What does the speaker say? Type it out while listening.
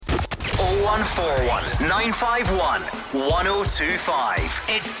0141 951 1025.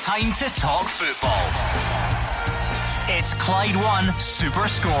 It's time to talk football. It's Clyde 1 Super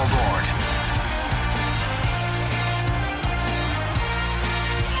Scoreboard.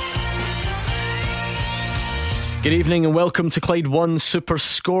 Good evening and welcome to Clyde 1 Super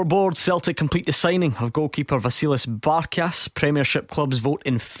Scoreboard. Celtic complete the signing of goalkeeper Vasilis Barkas. Premiership clubs vote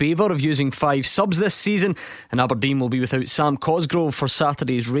in favour of using 5 subs this season, and Aberdeen will be without Sam Cosgrove for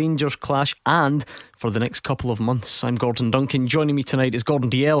Saturday's Rangers clash and for the next couple of months. I'm Gordon Duncan. Joining me tonight is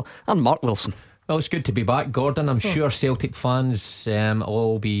Gordon Dalziel and Mark Wilson. Well, it's good to be back, Gordon. I'm sure Celtic fans will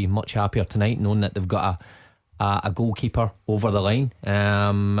all be much happier tonight knowing that they've got a goalkeeper over the line.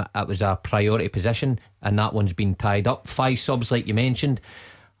 It was a priority position and that one's been tied up. 5 subs like you mentioned.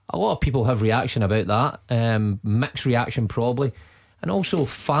 A lot of people have reaction about that, mixed reaction probably. And also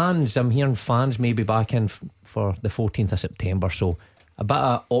fans, I'm hearing fans may be back in for the 14th of September, so a bit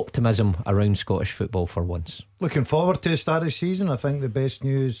of optimism around Scottish football for once. Looking forward to the start of the season. I think the best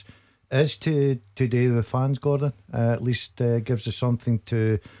news is today with fans, Gordon. At least gives us something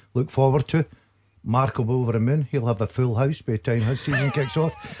to look forward to. Mark will be over the moon. He'll have a full house by the time his season kicks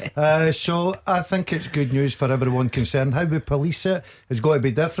off. So I think it's good news for everyone concerned. How we police it has got to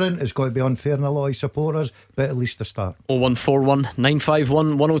be different. It's got to be unfair in a lot of supporters, but at least a start. 0141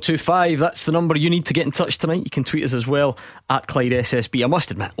 951 1025. That's the number you need to get in touch tonight. You can tweet us as well at Clyde SSB. I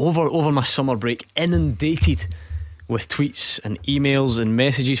must admit, over my summer break, inundated with tweets and emails and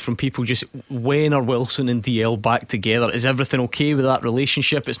messages from people just, when are Wilson and DL back together? Is everything okay with that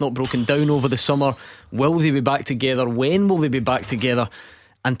relationship? It's not broken down over the summer. Will they be back together? When will they be back together?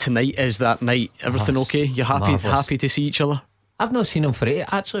 And tonight is that night. Everything okay? You're happy to see each other? I've not seen him for ages.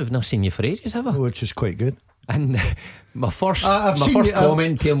 Actually, I've not seen you for ages, have I? Which is quite good. And my first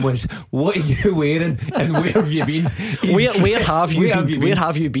comment to him was, what are you wearing and where have you been? Where have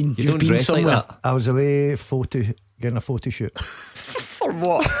you been? You don't been dress somewhere. Like that. I was away getting a photo shoot. For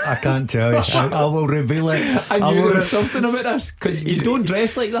what? I can't tell you. I will reveal it. I knew there was something about this, because you don't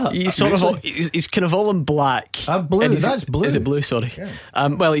dress like that. He's kind of all in black. Blue. That's blue. Is it blue? Sorry. Yeah.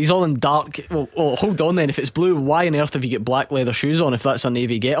 Well, he's all in dark. Well, hold on then. If it's blue, why on earth have you got black leather shoes on? If that's a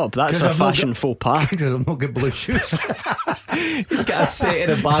navy get up, that's a fashion faux pas. Because I've not got blue shoes. He's got a set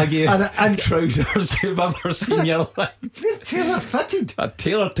of the baggiest and trousers you've ever seen in your life. You're tailor fitted. A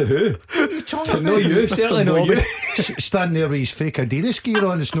tailor to who? To know you, Mr. certainly know you. Standing there with his fake Adidas gear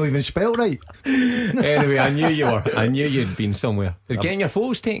on, it's not even spelt right. Anyway, I knew you'd been somewhere. You're getting your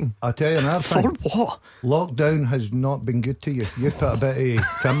photos taken. I'll tell you another thing. For what? Lockdown has not been good to you. You've put a bit of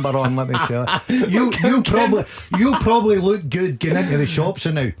timber on, let me tell you. You probably look good getting into the shops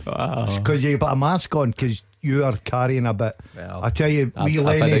now. Wow. Because you've got a mask on, because you are carrying a bit. Well, I tell you, wee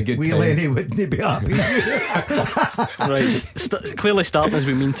Lenny wouldn't be happy. Right, clearly starting as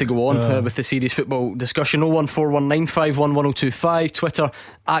we mean to go on with the serious football discussion. 0141 951 1025. Twitter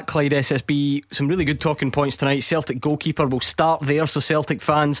at Clyde SSB. Some really good talking points tonight. Celtic goalkeeper, will start there. So Celtic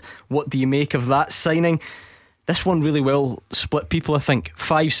fans, what do you make of that signing? This one really will split people, I think.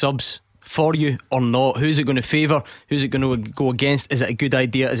 5 subs for you or not. Who's it going to favour? Who's it going to go against? Is it a good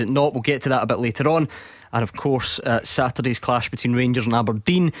idea? Is it not? We'll get to that a bit later on. And of course, Saturday's clash between Rangers and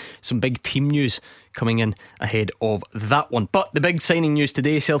Aberdeen. Some big team news coming in ahead of that one. But the big signing news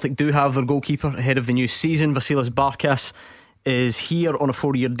today, Celtic do have their goalkeeper ahead of the new season. Vasilis Barkas is here on a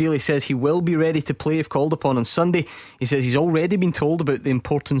 4-year deal. He says he will be ready to play if called upon on Sunday. He says he's already been told about the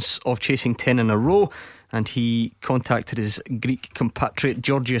importance of chasing 10 in a row, and he contacted his Greek compatriot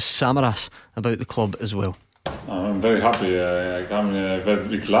Georgios Samaras about the club as well. I'm very happy. I come in a very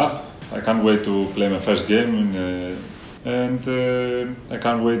big club. I can't wait to play my first game, and I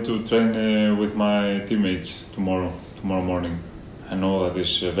can't wait to train with my teammates tomorrow morning. I know that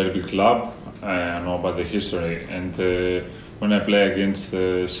it's a very big club. I know about the history, and when I play against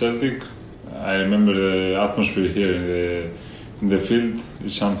Celtic, I remember the atmosphere here in the field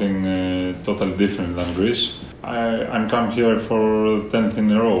is something totally different than Greece. I'm come here for 10th in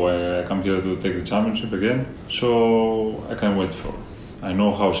a row. I come here to take the championship again, so I can't wait for. I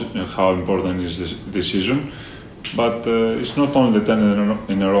know how important is this season, but it's not only the 10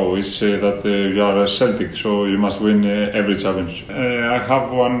 in a row. It's that you are a Celtic, so you must win every challenge. I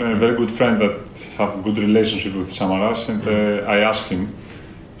have one very good friend that have good relationship with Samaras, and I asked him.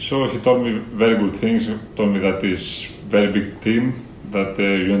 So he told me very good things. He told me that it's very big team, that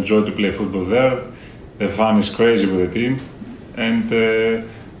you enjoy to play football there. The fun is crazy with the team, and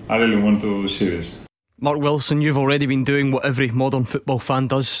I really want to see this. Mark Wilson, you've already been doing what every modern football fan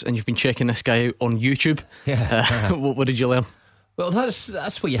does, and you've been checking this guy out on YouTube. Yeah. What did you learn? Well,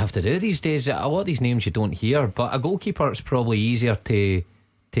 that's what you have to do these days. A lot of these names you don't hear, but a goalkeeper, it's probably easier to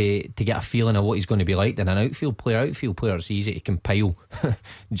to get a feeling of what he's going to be like than an outfield player. Outfield players easy to compile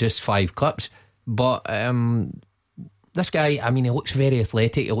just 5 clips, but this guy, I mean, he looks very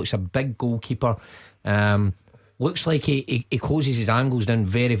athletic. He looks a big goalkeeper. Looks like he closes his angles down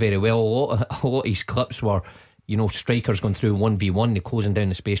very, very well. A lot of his clips were, you know, strikers going through 1v1, they're closing down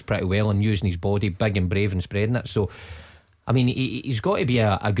the space pretty well and using his body, big and brave and spreading it. So I mean, he's got to be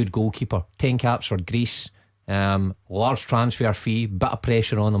a good goalkeeper. 10 caps for Greece, large transfer fee, bit of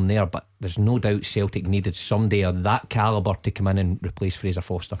pressure on him there, but there's no doubt Celtic needed somebody of that calibre to come in and replace Fraser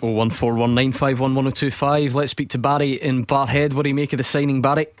Foster. 01419511025. Let's speak to Barry in Barrhead. What do you make of the signing,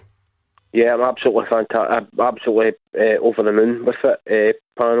 Barry? Yeah, I'm absolutely fantastic. I'm absolutely over the moon with it.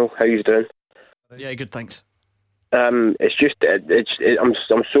 Panel, how you doing? Yeah, good, thanks. It's just, I'm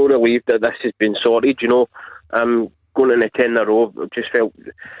so relieved that this has been sorted. You know, going in the 10 in a row, I just felt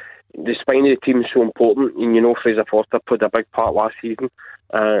the spine of the team is so important. And you know, Fraser Foster played a big part last season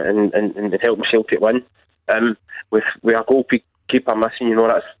and helped Celtic win. With our goalkeeper missing, you know,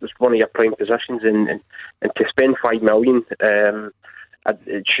 that's one of your prime positions, and to spend $5 million,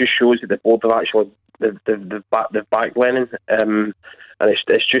 it just shows that the board have actually they've backed Lennon, and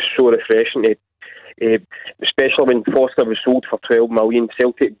it's just so refreshing. Especially when Foster was sold for $12 million,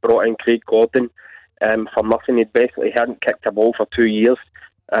 Celtic brought in Craig Gordon for nothing. He basically hadn't kicked a ball for 2 years.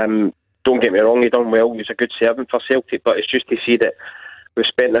 Don't get me wrong, he done well. He was a good servant for Celtic, but it's just to see that we've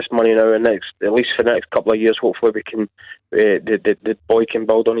spent this money now, and at least for the next couple of years, hopefully we can the boy can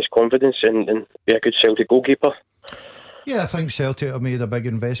build on his confidence and be a good Celtic goalkeeper. Yeah, I think Celtic have made a big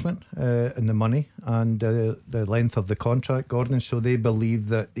investment in the money and the length of the contract, Gordon, so they believe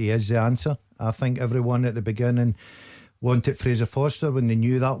that he is the answer. I think everyone at the beginning wanted Fraser Foster when they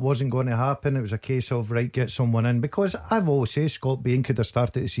knew that wasn't going to happen. It was a case of, right, get someone in, because I've always said Scott Bain could have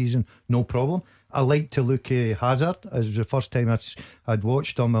started the season no problem. I like to look at Hazard. It was the first time I'd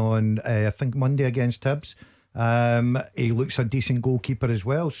watched him on I think Monday against Hibs. He looks a decent goalkeeper as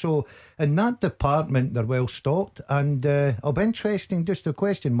well, so in that department they're well stocked. And it'll be interesting. Just a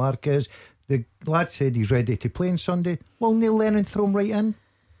question mark is, the lad said he's ready to play on Sunday. Will Neil Lennon throw him right in?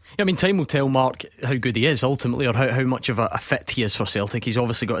 Yeah, I mean, time will tell, Mark, how good he is ultimately, or how much of a fit he is for Celtic. He's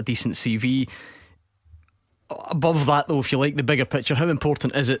obviously got a decent CV. Above that though, if you like the bigger picture, how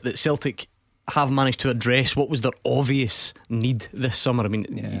important is it that Celtic have managed to address what was their obvious need this summer? I mean,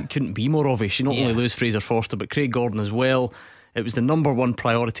 it couldn't be more obvious. You not only lose Fraser Foster, but Craig Gordon as well. It was the number one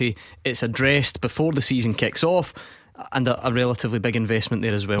priority. It's addressed before the season kicks off, and a relatively big investment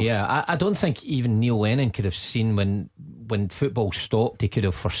there as well. Yeah, I don't think even Neil Lennon could have seen when football stopped. He could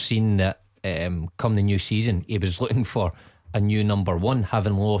have foreseen that come the new season he was looking for a new number one,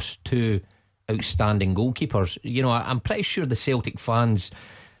 having lost 2 outstanding goalkeepers. You know, I'm pretty sure the Celtic fans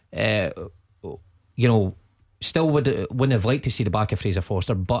you know, still wouldn't have liked to see the back of Fraser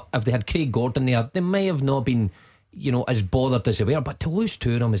Foster, but if they had Craig Gordon there, they may have not been, you know, as bothered as they were. But to lose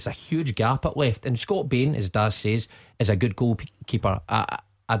 2 of them is a huge gap at left. And Scott Bain, as Daz says, is a good goalkeeper.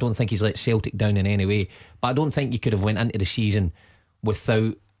 I don't think he's let Celtic down in any way, but I don't think you could have went into the season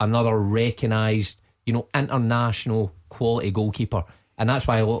without another recognised, you know, international quality goalkeeper. And that's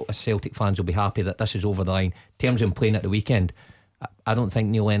why a lot of Celtic fans will be happy that this is over the line. In terms of him playing at the weekend, I don't think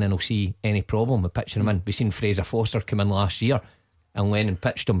Neil Lennon will see any problem with pitching him in. We've seen Fraser Foster come in last year and Lennon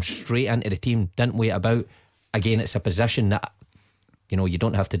pitched him straight into the team, didn't wait about. Again, it's a position that, you know, you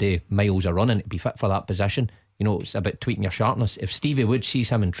don't have to do miles of running to be fit for that position. You know, it's about tweaking your sharpness. If Stevie Wood sees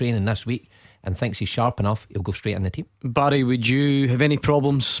him in training this week and thinks he's sharp enough, he'll go straight in the team. Barry, would you have any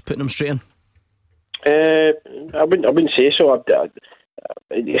problems putting him straight in? I wouldn't say so.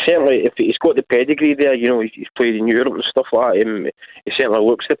 Certainly, if he's got the pedigree there, you know, he's played in Europe and stuff like that. He certainly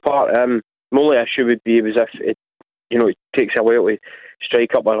looks the part. My only issue would be was if it takes a while to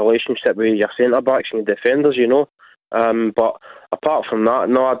strike up a relationship with your centre backs and your defenders, you know. But apart from that,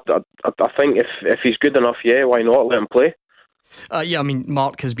 no, I think if he's good enough, why not let him play? Yeah, I mean,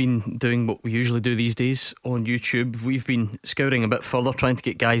 Mark has been doing what we usually do these days on YouTube. We've been scouring a bit further, trying to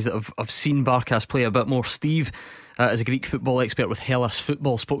get guys that have seen Barkas play a bit more. Steve, as a Greek football expert with Hellas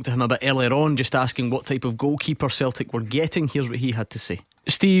Football, spoke to him a bit earlier on, just asking what type of goalkeeper Celtic were getting. Here's what he had to say.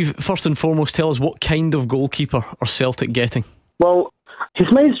 Steve, first and foremost, tell us, what kind of goalkeeper are Celtic getting? Well, his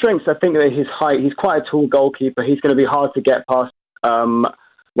main strengths, I think, are his height. He's quite a tall goalkeeper. He's going to be hard to get past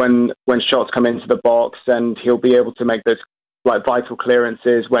when shots come into the box, and he'll be able to make those vital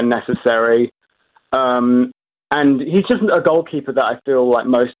clearances when necessary. And he's just a goalkeeper that I feel like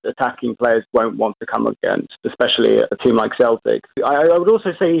most attacking players won't want to come against, especially a team like Celtic. I would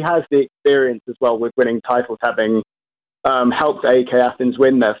also say he has the experience as well with winning titles, having helped AEK Athens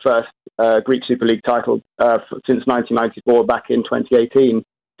win their first Greek Super League title since 1994 back in 2018.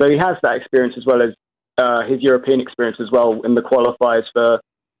 So he has that experience as well as his European experience as well in the qualifiers for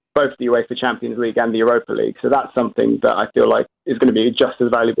both the UEFA Champions League and the Europa League. So that's something that I feel like is going to be just as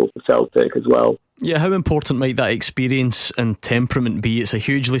valuable for Celtic as well. Yeah, how important might that experience and temperament be? It's a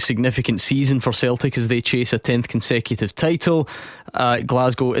hugely significant season for Celtic as they chase a 10th consecutive title.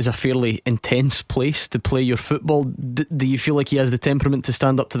 Glasgow is a fairly intense place to play your football. Do you feel like he has the temperament to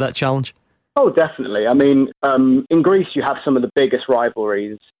stand up to that challenge? Oh, definitely. I mean, in Greece you have some of the biggest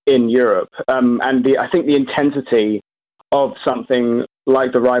rivalries in Europe, and I think the intensity of something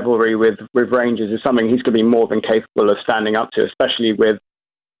like the rivalry with Rangers is something he's going to be more than capable of standing up to, especially with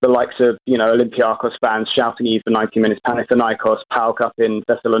the likes of, Olympiacos fans shouting even 90 minutes, Panathinaikos, PAOK up in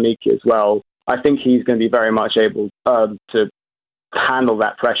Thessaloniki as well. I think he's going to be very much able to handle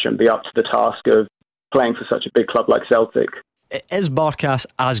that pressure and be up to the task of playing for such a big club like Celtic. Is Barkas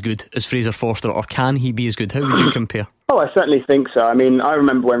as good as Fraser Forster, or can he be as good? How would you compare? Oh, I certainly think so. I mean, I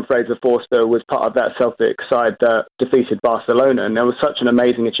remember when Fraser Forster was part of that Celtic side that defeated Barcelona, and there was such an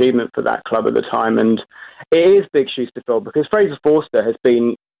amazing achievement for that club at the time, and it is big shoes to fill because Fraser Forster has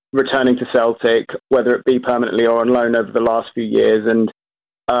been returning to Celtic, whether it be permanently or on loan over the last few years, and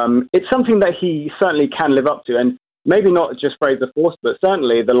it's something that he certainly can live up to, and maybe not just Fraser Forster, but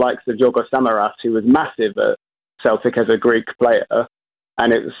certainly the likes of Yorgos Samaras, who was massive at Celtic as a Greek player,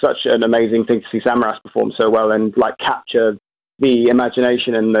 and it was such an amazing thing to see Samaras perform so well and capture the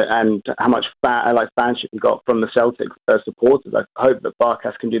imagination and how much fanship he got from the Celtic supporters. I hope that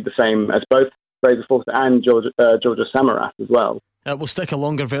Barkas can do the same as both Fraser Forster and Georgios Samaras as well. We'll stick a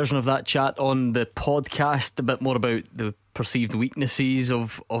longer version of that chat on the podcast, a bit more about the perceived weaknesses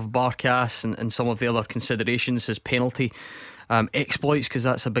of Barkas and some of the other considerations, his penalty exploits, because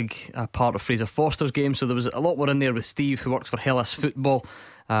that's a big part of Fraser Forster's game. So there was a lot more in there with Steve, who works for Hellas Football.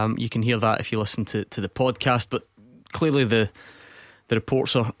 You can hear that if you listen to the podcast. But clearly the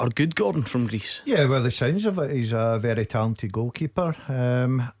reports are good, Gordon, from Greece. Yeah, well, the sounds of it, he's a very talented goalkeeper.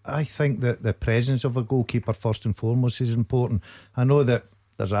 I think that the presence of a goalkeeper first and foremost is important. I know that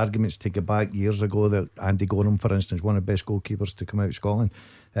there's arguments to go back years ago that Andy Gorham, for instance, one of the best goalkeepers to come out of Scotland,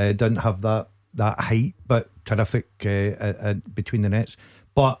 didn't have that height, but terrific between the nets.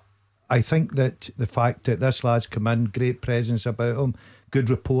 But I think that the fact that this lad's come in, great presence about him, good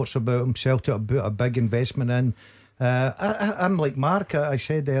reports about him, Celtic have put a big investment in. I'm like Mark. I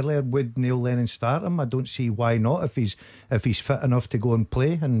said earlier, would Neil Lennon start him? I don't see why not if he's fit enough to go and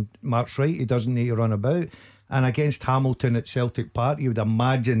play. And Mark's right, he doesn't need to run about. And against Hamilton at Celtic Park, you would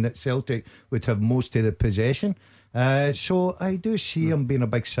imagine that Celtic would have most of the possession. So I do see him being a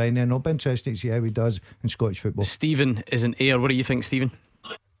big signing. I'll be interested to see how he does in Scottish football. Stephen is in air. What do you think, Stephen?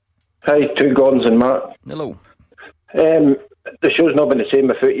 Hi, two Gordons and Matt. Hello. The show's not been the same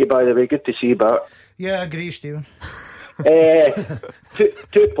without you, by the way. Good to see you back. Yeah, I agree, Stephen. 2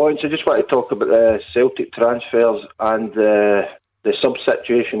 points. I just want to talk about the Celtic transfers and the sub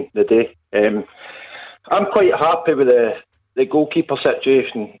situation today. I'm quite happy with the goalkeeper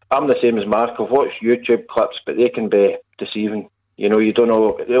situation. I'm the same as Mark. I've watched YouTube clips, but they can be deceiving. You don't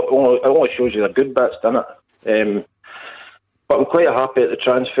know. It only shows you the good bits, doesn't it? But I'm quite happy at the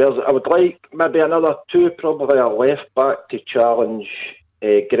transfers. I would like maybe another 2, probably a left back to challenge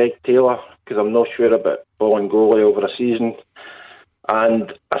Greg Taylor, because I'm not sure about Bolingoli over a season,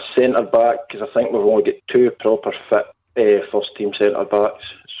 and a centre back, because I think we've only got 2 proper fit first team centre backs.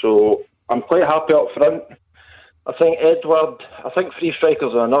 So I'm quite happy up front. I think 3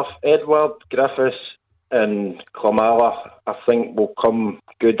 strikers are enough. Edward, Griffiths and Klamala, I think will come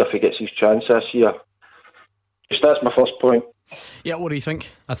good if he gets his chance this year. Just that's my first point. Yeah, what do you think?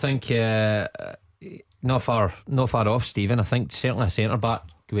 I think not far off, Stephen. I think certainly a centre back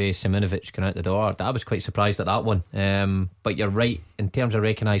with Simonovic going out the door. I was quite surprised at that one. But you're right in terms of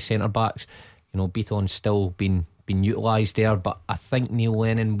recognised centre backs. Beaton's still been utilised there, but I think Neil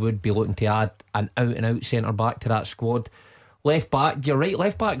Lennon would be looking to add an out and out centre back to that squad. Left back, you're right.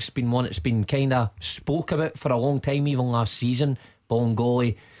 Left back's been one that's been kind of spoke about for a long time, even last season.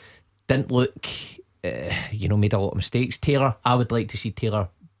 Bolingoli didn't look. Made a lot of mistakes. Taylor, I would like to see Taylor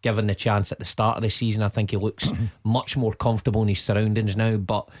given the chance at the start of the season. I think he looks much more comfortable in his surroundings now.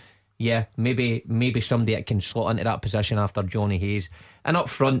 But yeah, maybe somebody that can slot into that position after Johnny Hayes. And up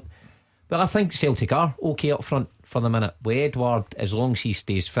front, well, I think Celtic are okay up front for the minute. With Edward, as long as he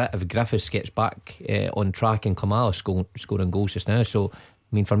stays fit, if Griffiths gets back on track and Klamala scoring goals just now. So,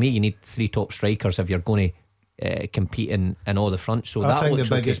 for me, you need 3 top strikers if you're going to compete in all the fronts. So I think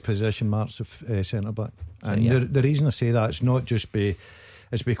the biggest position marks of centre back, and the reason I say that, it's not just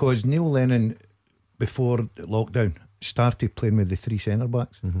it's because Neil Lennon before lockdown started playing with the 3 centre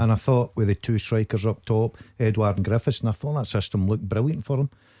backs, and I thought with the 2 strikers up top, Edward and Griffiths, and I thought that system looked brilliant for him.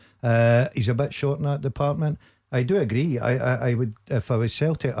 He's a bit short in that department. I do agree. I would, if I was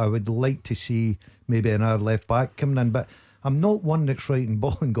Celtic, I would like to see maybe another left back coming in, but I'm not one that's writing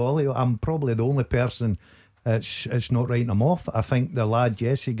ball and golly. I'm probably the only person it's not writing him off. I think the lad,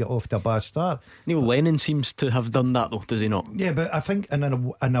 yes, he got off to a bad start. Neil Lennon seems to have done that though, does he not? Yeah, but I think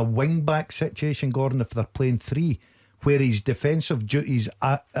in a wing back situation, Gordon, if they're playing three, where his defensive duties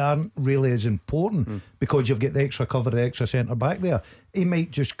aren't really as important because you've got the extra cover, the extra centre back there, he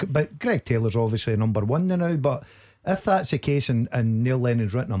might just. But Greg Taylor's obviously number one now. But if that's the case and Neil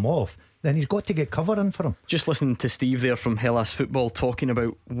Lennon's written him off, then he's got to get cover in for him. Just listening to Steve there from Hellas Football talking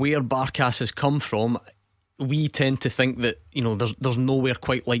about where Barkas has come from, we tend to think that, you know, there's nowhere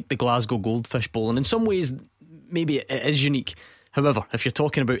quite like the Glasgow Goldfish Bowl, and in some ways maybe it is unique. However, if you're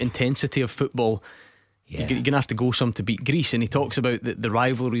talking about intensity of football, you're going to have to go some to beat Greece. And he talks about the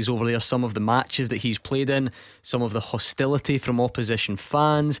rivalries over there, some of the matches that he's played in, some of the hostility from opposition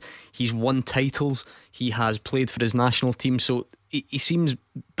fans. He's won titles, he has played for his national team. So he seems,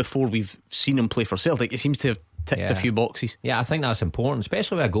 before we've seen him play for Celtic, he seems to have ticked a few boxes. Yeah, I think that's important,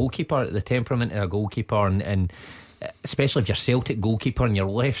 especially with a goalkeeper, the temperament of a goalkeeper, and especially if you're Celtic goalkeeper and you're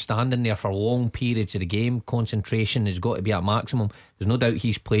left standing there for long periods of the game. Concentration has got to be at maximum. There's no doubt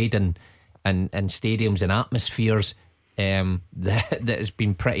he's played in stadiums and atmospheres that has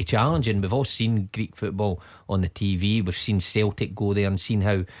been pretty challenging. We've all seen Greek football on the TV. We've seen Celtic go there and seen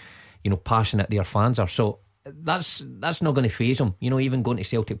how, you know, passionate their fans are. So that's not going to faze him. You know, even going to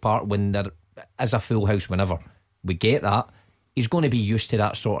Celtic Park when there is a full house, whenever we get that, he's going to be used to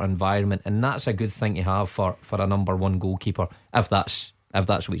that sort of environment, and that's a good thing to have for a number one goalkeeper. If that's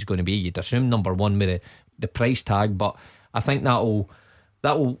what he's going to be, you'd assume number one with the price tag. But I think that will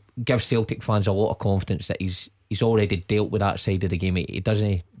give Celtic fans a lot of confidence that he's already dealt with that side of the game. He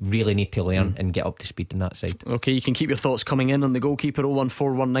doesn't really need to learn and get up to speed on that side. Okay, you can keep your thoughts coming in on the goalkeeper.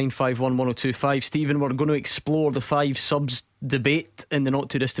 01419511025. Stephen, we're going to explore the 5 subs debate in the not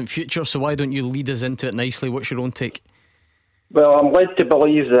too distant future, so why don't you lead us into it nicely? What's your own take? Well, I'm led to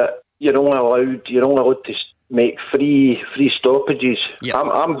believe that you're only allowed to make three stoppages. Yep.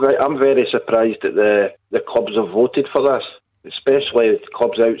 I'm very surprised that the clubs have voted for this, especially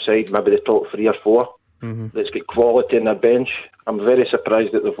clubs outside maybe the top 3 or 4 that's got quality in their bench. I'm very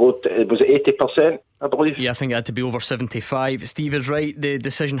surprised that the vote, it was 80%, I believe. Yeah, I think it had to be over 75. Steve is right, the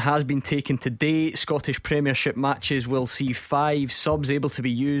decision has been taken today. Scottish Premiership matches will see 5 subs able to be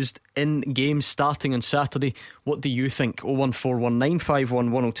used in games starting on Saturday. What do you think?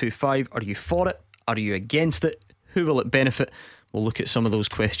 01419511025. Are you for it? Are you against it? Who will it benefit? We'll look at some of those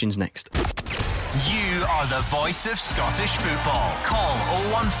questions next. You are the voice of Scottish football. Call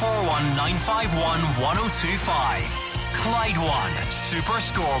 0141 951 1025. Clyde One Super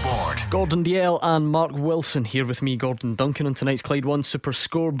Scoreboard. Gordon Dalziel and Mark Wilson here with me, Gordon Duncan, on tonight's Clyde One Super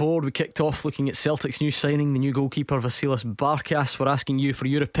Scoreboard. We kicked off looking at Celtic's new signing, the new goalkeeper Vasilis Barkas. We're asking you for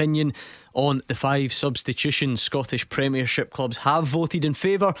your opinion on the 5 substitutions. Scottish Premiership clubs have voted in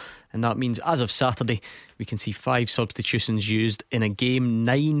favour, and that means as of Saturday we can see 5 substitutions used in a game.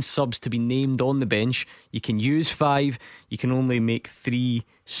 9 subs to be named on the bench. You can use 5. You can only make 3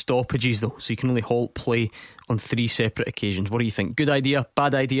 stoppages though, so you can only halt play on 3 separate occasions. What do you think? Good idea?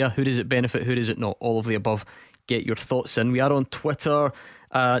 Bad idea? Who does it benefit? Who does it not? All of the above. Get your thoughts in. We are on Twitter.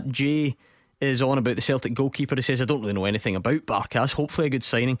 Jay is on about the Celtic goalkeeper. He says, I don't really know anything about Barkas. Hopefully a good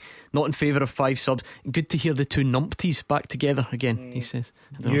signing. Not in favour of 5 subs. Good to hear the 2 numpties back together again, he says.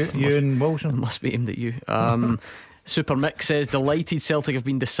 You and Wilson. It must be aimed at you. Super Mick says, delighted Celtic have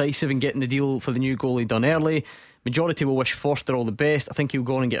been decisive in getting the deal for the new goalie done early. Majority will wish Forster all the best. I think he'll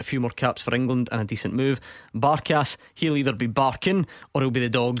go on and get a few more caps for England and a decent move. Barkas, he'll either be barking or he'll be the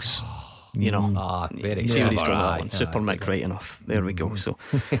dogs. You know, very see what he's going on. Super Mick, right enough. There we go. So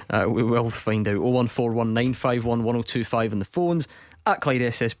we will find out. 01419511025 on the phones, at Clyde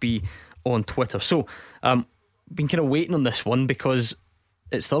SSB on Twitter. So been kind of waiting on this one because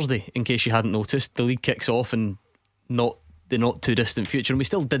it's Thursday, in case you hadn't noticed. The league kicks off in not too distant future, and we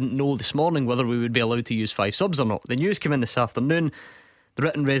still didn't know this morning whether we would be allowed to use 5 subs or not. The news came in this afternoon. The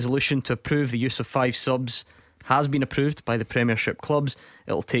written resolution to approve the use of 5 subs has been approved by the Premiership clubs.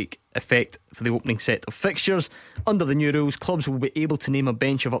 It'll take effect for the opening set of fixtures. Under the new rules, clubs will be able to name a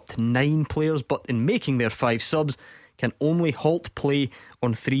bench of up to 9 players, but in making their 5 subs can only halt play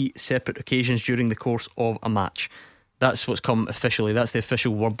on 3 separate occasions during the course of a match. That's what's come officially. That's the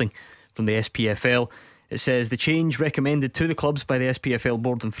official wording from the SPFL. It says the change recommended to the clubs by the SPFL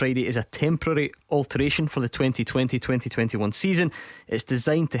board on Friday is a temporary alteration for the 2020-2021 season. It's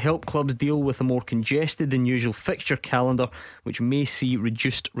designed to help clubs deal with a more congested than usual fixture calendar, which may see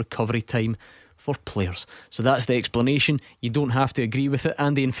reduced recovery time for players. So that's the explanation. You don't have to agree with it.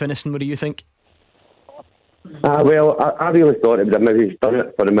 Andy and Finiston, what do you think? Well, I really thought it would have maybe done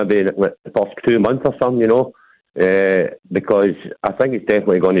it for maybe the first 2 months or something, because I think it's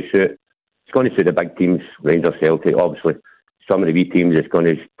definitely going to suit. It's going to suit the big teams, Rangers, Celtic. Obviously, some of the wee teams it's going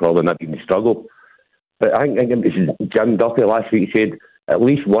to probably maybe even struggle. But I think it was Jim Duffy last week said at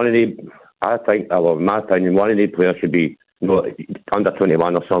least one of the. I think, well, in my opinion, one of the players should be under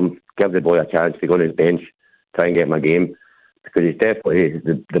 21 or something. Give the boy a chance to go on his bench, try and get him a game, because it's definitely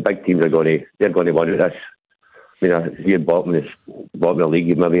the big teams are going to win this. I mean, if you're bottom of the league,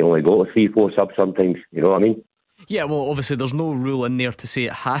 you maybe only go to 3-4 subs sometimes. You know what I mean? Yeah, well, obviously there's no rule in there to say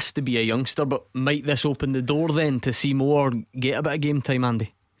it has to be a youngster, but might this open the door then to see more get a bit of game time,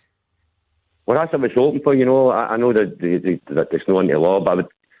 Andy? Well, that's what it's open for. I know that it's not into law, but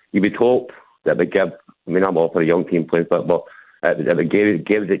you would hope that would give. I mean, I'm all for a young team playing, but it would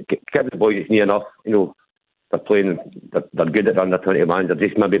give the boys it's near enough. They're playing. They're good at under 21. They're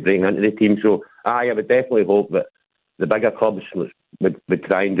just maybe breaking into the team. So I would definitely hope that the bigger clubs would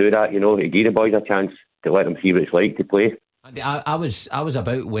try and do that. To give the boys a chance to let them see what it's like to play. I was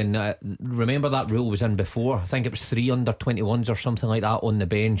about when remember that rule was in before. I think it was 3 under 21s or something like that on the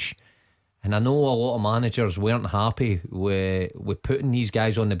bench. And I know a lot of managers weren't happy with putting these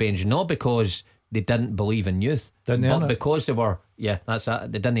guys on the bench, not because they didn't believe in youth, but because they were, they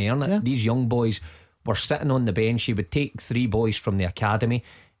didn't earn it. Yeah. These young boys were sitting on the bench. You would take 3 boys from the academy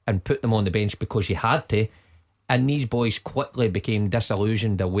and put them on the bench because you had to, and these boys quickly became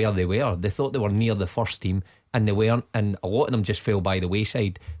disillusioned of where they were. They thought they were near the first team and they weren't, and a lot of them just fell by the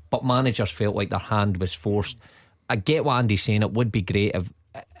wayside. But managers felt like their hand was forced. I get what Andy's saying. It would be great if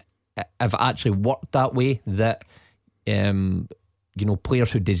it actually worked that way, that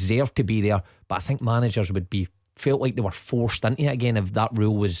players who deserve to be there, but I think managers would be felt like they were forced into it again if that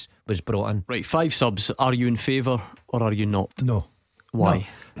rule was brought in. Right, 5 subs. Are you in favour or are you not? No. Why?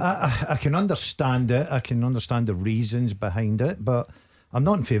 No. I can understand it. I can understand the reasons behind it, but I'm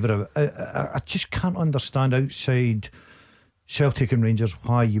not in favour of it. I just can't understand outside Celtic and Rangers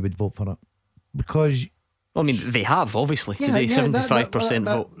why you would vote for it, because I mean, they have obviously today 75%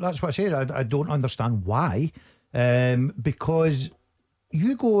 vote. That's what I said. I don't understand why, because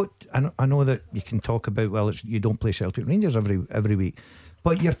you go. I know that you can talk about you don't play Celtic Rangers every week,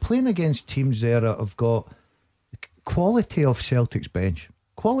 but you're playing against teams there that have got quality of Celtic's bench,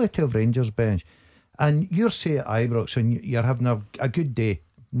 quality of Rangers bench, and you're say at Ibrox and you're having a good day,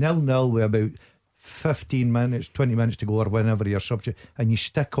 0-0 with about 15 minutes, 20 minutes to go or whenever you're substitute, and you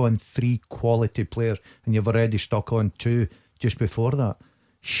stick on 3 quality players and you've already stuck on 2 just before that.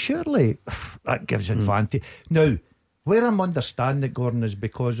 Surely that gives advantage. Now, where I'm understanding it, Gordon, is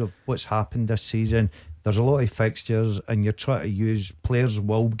because of what's happened this season. There's a lot of fixtures and you're trying to use players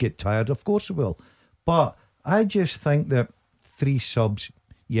will get tired, of course it will, but I just think that 3 subs,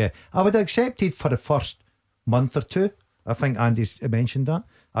 I would accept it for the first month or 2. I think Andy's mentioned that.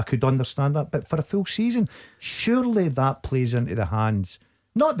 I could understand that, but for a full season, surely that plays into the hands,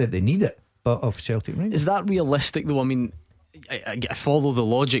 not that they need it, but of Celtic Rangers. Is that realistic though? I mean, I follow the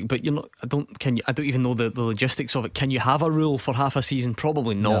logic, but I don't even know the logistics of it. Can you have a rule for half a season?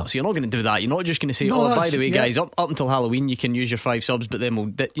 Probably not. No. So you're not going to do that. You're not just going to say, by the way, guys, up until Halloween you can use your 5 subs, but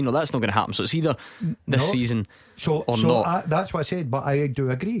then that's not going to happen. So it's either this season or not. That's what I said, but I do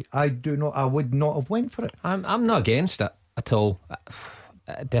agree. I would not have went for it. I'm not against it at all.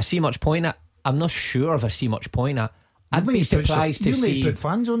 Do I see much point in it? I'm not sure if I see much point in it. I'd be surprised to see. You may put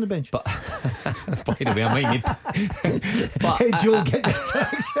fans on the bench. But by the way, I might need. But hey Joe, get your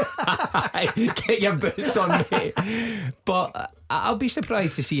tax. Get your boots on, mate. But I'll be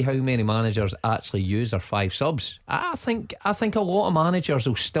surprised to see how many managers actually use their 5 subs. I think a lot of managers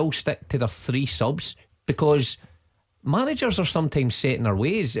will still stick to their 3 subs because managers are sometimes set in their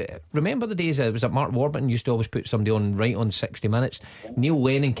ways. Remember the days it was at Mark Warburton used to always put somebody on right on 60 minutes. Neil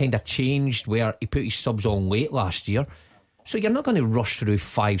Lennon kind of changed where he put his subs on late last year. So you're not going to rush through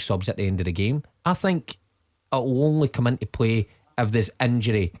 5 subs at the end of the game. I think it'll only come into play if there's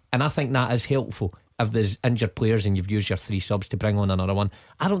injury, and I think that is helpful if there's injured players and you've used your 3 subs to bring on another one.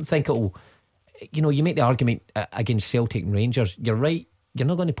 I don't think it'll, you make the argument against Celtic and Rangers. You're right, you're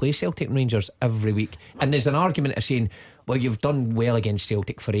not going to play Celtic and Rangers every week, and there's an argument of saying, well, you've done well against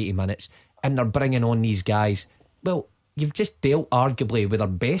Celtic for 80 minutes and they're bringing on these guys. Well, you've just dealt arguably with their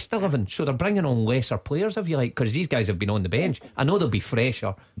best 11, so they're bringing on lesser players, if you like, because these guys have been on the bench. I know they'll be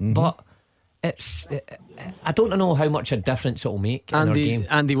fresher, but I don't know how much a difference it'll make in our game.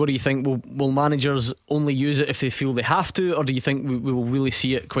 Andy, what do you think? Will managers only use it if they feel they have to, or do you think we will really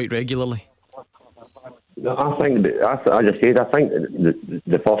see it quite regularly? No, I think, as I said, I think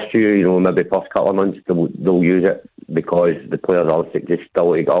the first few, maybe first couple of months, they'll use it because the players are just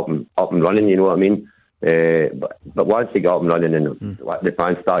still to get up and running. You know what I mean? But once they get up and running and the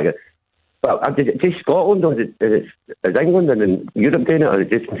fans start it. But is it just Scotland, or is England and Europe doing it, or is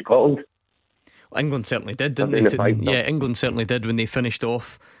it just in Scotland? Well, England certainly did, didn't they? Yeah, England certainly did when they finished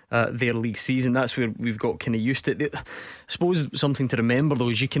off their league season. That's where we've got kind of used to it. I suppose something to remember though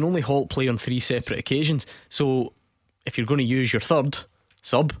is you can only halt play on 3 separate occasions. So if you're going to use your third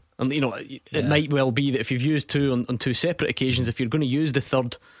sub, and it might well be that if you've used 2 on 2 separate occasions, if you're going to use the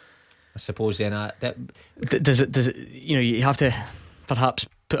third, I suppose then does it you have to perhaps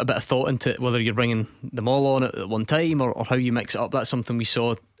put a bit of thought into whether you're bringing them all on at one time or how you mix it up. That's something we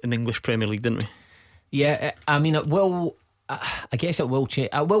saw in the English Premier League, didn't we? Yeah, I mean, it will. I guess it will change.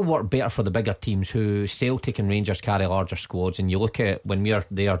 It will work better for the bigger teams who Celtic and Rangers carry larger squads. And you look at when we're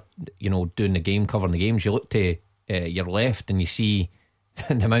there, doing the game, covering the games. You look to your left and you see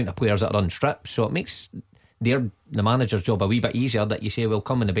the amount of players that are unstripped. So it makes the manager's job a wee bit easier. That you say, well,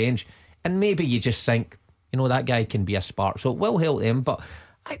 come on the bench, and maybe you just think, that guy can be a spark. So it will help them. But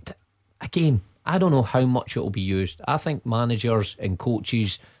again, I don't know how much it will be used. I think managers and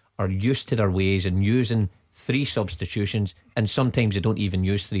coaches are used to their ways and using 3 substitutions, and sometimes they don't even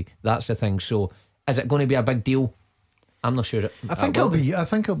use 3. That's the thing. So is it going to be a big deal? I'm not sure. I think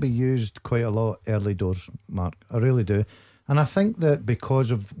it'll be used quite a lot early doors, Mark. I really do. And I think that because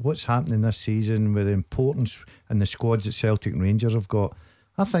of what's happening this season with the importance and the squads that Celtic and Rangers have got,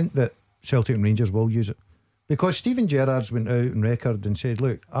 I think that Celtic and Rangers will use it. Because Stephen Gerrard's went out on record and said,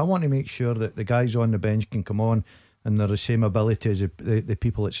 look, I want to make sure that the guys on the bench can come on and they're the same ability as the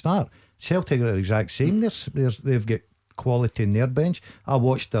people that start. Celtic are the exact same. They've got quality in their bench. I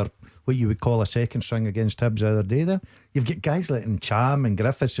watched their, what you would call a second string against Hibs the other day there. You've got guys like Cham and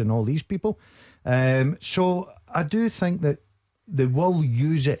Griffiths and all these people. So I do think that they will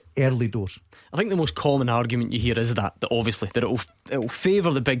use it early doors. I think the most common argument you hear is that obviously that it will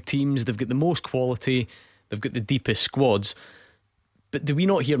favour the big teams. They've got the most quality, they've got the deepest squads. But do we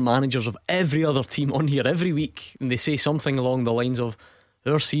not hear managers of every other team on here every week, and they say something along the lines of,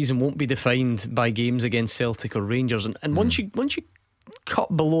 our season won't be defined by games against Celtic or Rangers, and once you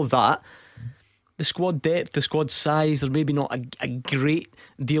cut below that, the squad depth, the squad size, there's maybe not a great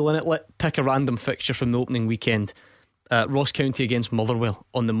deal in it. Let pick a random fixture from the opening weekend. Ross County against Motherwell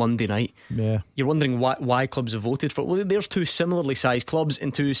on the Monday night. Yeah, you're wondering why clubs have voted for it. Well, there's 2 similarly sized clubs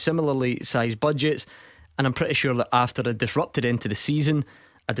in 2 similarly sized budgets. And I'm pretty sure that after a disrupted end to the season,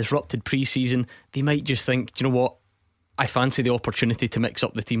 a disrupted pre-season, they might just think, do you know what, I fancy the opportunity to mix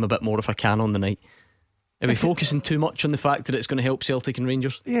up the team a bit more if I can on the night. Are we focusing too much on the fact that it's going to help Celtic and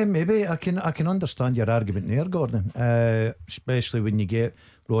Rangers? Yeah, maybe. I can understand your argument there, Gordon, especially when you get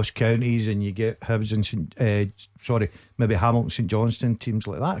Ross Counties and you get Hibs and maybe Hamilton, St Johnstone, teams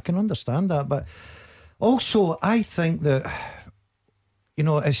like that. I can understand that. But also I think that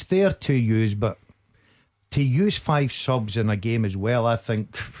it's there to use, but to use 5 subs in a game as well, I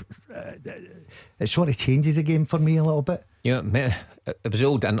think it sort of changes the game for me a little bit. Yeah, it was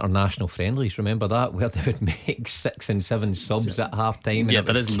old international friendlies. Remember that, where they would make 6 and 7 subs at half time. Yeah,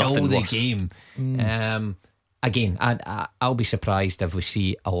 there is nothing the worse. Game. Again, I'll be surprised if we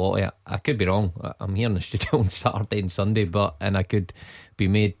see a lot of it. I could be wrong. I'm here in the studio on Saturday and Sunday, and I could be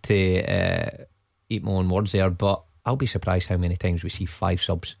made to eat my own words there. But I'll be surprised how many times we see 5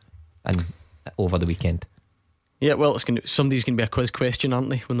 subs and over the weekend. Yeah, well, somebody's going to be a quiz question, aren't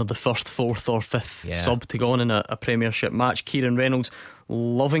they, when they're the first, 4th or 5th sub to go on in a Premiership match. Kieran Reynolds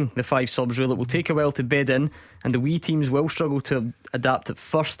loving the 5 subs rule. It will take a while to bed in, and the wee teams will struggle to adapt at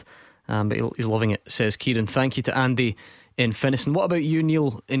first, but he's loving it, says Kieran. Thank you to Andy in Finnieston. What about you,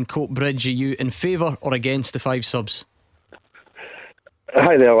 Neil, in Coatbridge? Are you in favour or against the 5 subs?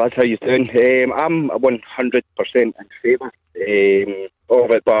 Hi there, lads, how you doing? I'm 100% in favour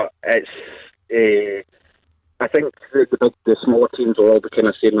of it, but it's I think the smaller teams will all be kind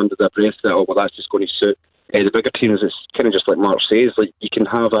of saying under their breath that, that's just going to suit the bigger teams. It's kind of just like Mark says, like you can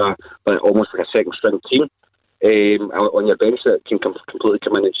have almost like a second string team on your bench that can completely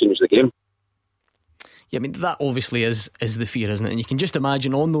come in and change the game. Yeah, I mean that obviously is the fear, isn't it? And you can just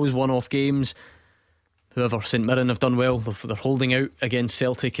imagine on those one-off games, whoever, St Mirren have done well, they're holding out against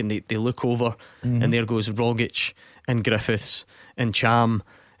Celtic, and they look over, and there goes Rogic and Griffiths and Cham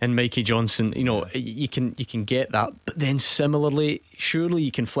and Mikey Johnson. You can get that, but then similarly, surely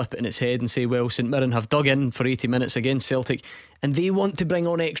you can flip it in its head and say, well, St Mirren have dug in for 80 minutes against Celtic, and they want to bring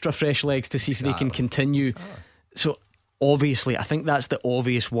on extra fresh legs to see if they can continue. So obviously, I think that's the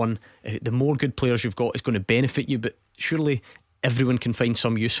obvious one. The more good players you've got is going to benefit you, but surely everyone can find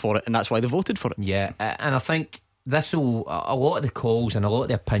some use for it, and that's why they voted for it. Yeah, and I think this will, a lot of the calls and a lot of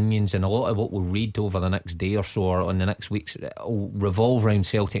the opinions and a lot of what we'll read over the next day or so or on the next weeks will revolve around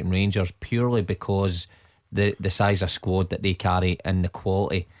Celtic and Rangers, purely because the size of squad that they carry and the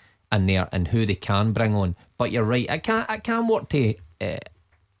quality in there and who they can bring on. But you're right, I can't work to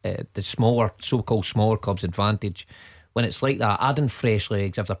the smaller, so-called smaller clubs' advantage when it's like that, adding fresh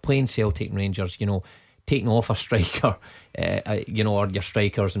legs. If they're playing Celtic and Rangers, taking off a striker, or your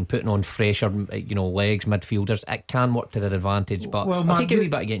strikers, and putting on fresher, legs, midfielders, it can work to their advantage. But I'll take a wee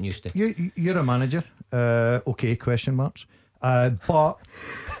bit of getting used to. You're a manager, okay? Question marks. But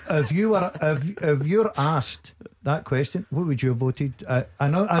if you're asked that question, what would you have voted? I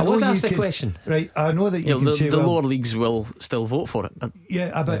was asked the question, right? I know that you can say the lower leagues will still vote for it.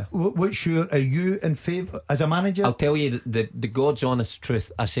 What's are you in favour as a manager? I'll tell you the God's honest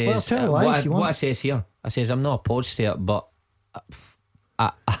truth. I says what I says here. I says I'm not opposed to it, but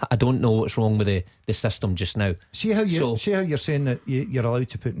I don't know what's wrong with the system just now. See how you're saying that you're allowed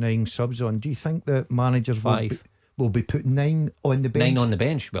to put 9 subs on. Do you think that managers will be putting 9 on the bench? 9 on the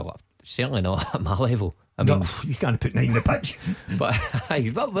bench? Well, certainly not at my level. I mean, you can't put 9 in the pitch. But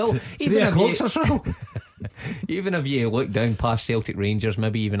even if you look down past Celtic, Rangers,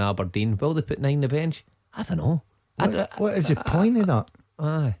 maybe even Aberdeen, will they put 9 in the bench? I don't know. What is the point of that?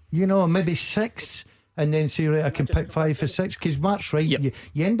 Maybe 6, and then say, right, I can pick 5 for 6. Because Mark's right, you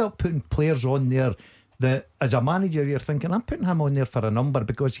end up putting players on there that as a manager you're thinking, I'm putting him on there for a number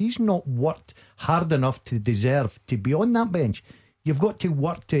because he's not worked hard enough to deserve to be on that bench. You've got to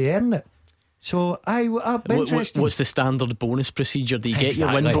work to earn it. So I'd be interested. What's the standard bonus procedure? Do you get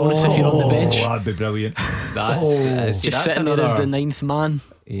your win bonus if you're on the bench? That'd be brilliant. That's just sitting there as the 9th man.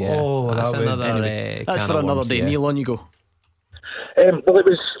 Yeah, that's another. Anyway, that's for another day. Neil, on you go. Well, it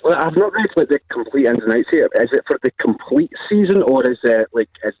was. I've not read the complete ins and outs here. Is it for the complete season, or is it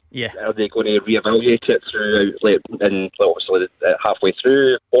are they going to reevaluate it through, obviously halfway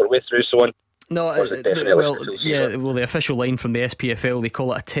through, partway through, so on? No, the official line from the SPFL, they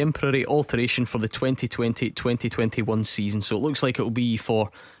call it a temporary alteration for the 2020-2021 season. So it looks like it will be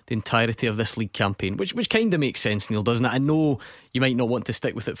for the entirety of this league campaign, which kind of makes sense, Neil, doesn't it? I know you might not want to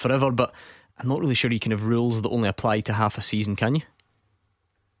stick with it forever, but I'm not really sure you can have rules that only apply to half a season, can you?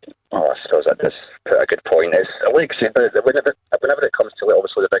 Oh, I suppose that does put a good point. It's like I say, but whenever it comes to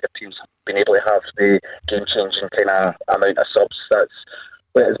obviously the bigger teams being able to have the game-changing kind of amount of subs, that's.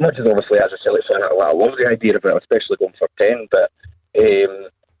 Well, as much as obviously as a Celtic fan, I love the idea of it, especially going for 10. But you're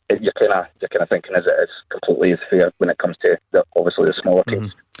kind of thinking, is it as completely as fair when it comes to obviously the smaller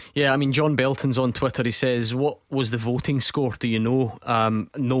teams? Yeah, I mean, John Belton's on Twitter. He says, "What was the voting score? Do you know?"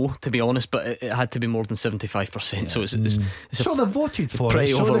 No, to be honest, but it had to be more than 75%. Yeah. So it's so they voted for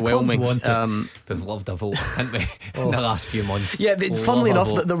pretty it. overwhelming. We've loved a vote, haven't we? In the last few months. Yeah, funnily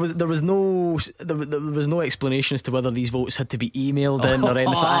enough, there was no explanation as to whether these votes had to be emailed in or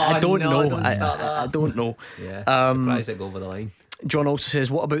anything. I don't know. I don't know. Yeah, surprised it go over the line. John also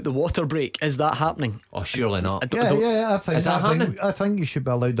says, what about the water break? Is that happening? Oh, surely not. I think you should be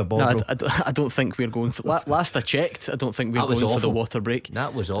allowed the ball. No, I don't think we're going for. Last I checked, I don't think we're going for the water break.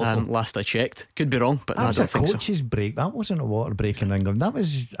 That was awful. Last I checked, could be wrong, but that I don't think so. That was a coach's break. That wasn't a water break in England. That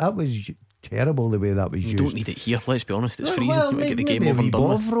was terrible the way that was used. You don't need it here. Let's be honest, it's freezing. Well, you might get the game maybe over and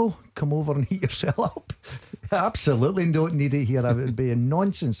done with. Come over and heat yourself up. Absolutely don't need it here. It would be a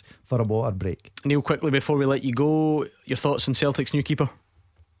nonsense for a water break. Neil, quickly before we let you go, your thoughts on Celtic's new keeper?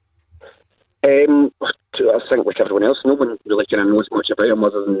 I think like everyone else, no one really kind of knows much about him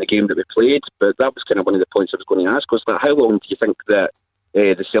other than the game that we played. But that was kind of one of the points I was going to ask, was that how long do you think that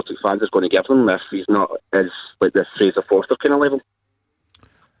the Celtic fans are going to give him if he's not as like the Fraser Forster kind of level?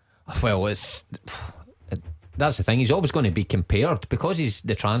 Well, that's the thing. He's always going to be compared because he's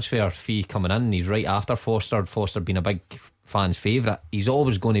the transfer fee coming in. He's right after Forster being a big fan's favourite. He's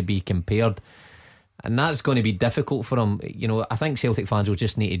always going to be compared. And that's going to be difficult for him. I think Celtic fans will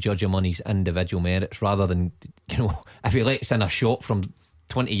just need to judge him on his individual merits rather than, if he lets in a shot from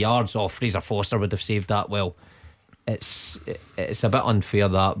 20 yards, Fraser Forster would have saved that. Well, it's a bit unfair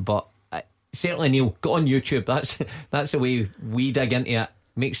that, but certainly, Neil, go on YouTube. That's the way we dig into it.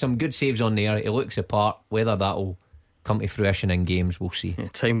 Make some good saves on there. He looks the part. Whether that'll come to fruition in games, we'll see.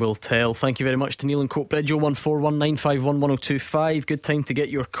 Time will tell. Thank you very much to Neil and Coatbridge. 01419511025. Good time to get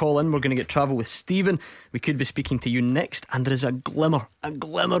your call in. We're going to get travel with Stephen. We could be speaking to you next, and there is a glimmer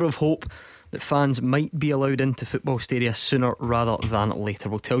of hope that fans might be allowed into football stadia sooner rather than later.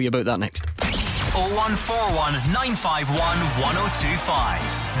 We'll tell you about that next. 0141 951 1025.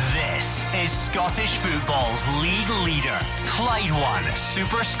 This is Scottish football's league leader, Clyde One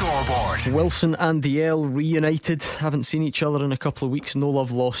Super Scoreboard. Wilson and Dalziel reunited. Haven't seen each other in a couple of weeks. No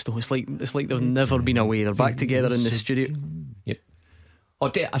love lost though. It's like they've never been away. They're back together in the studio. Yep.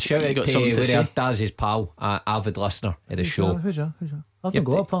 A shout out to Daz's pal, avid listener at the show. Who's that? I can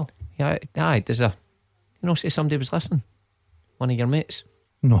go up, pal. Yeah, aye. There's say somebody was listening. One of your mates.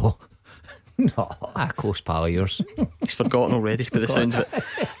 No. Close pal of yours. He's forgotten already by the sounds of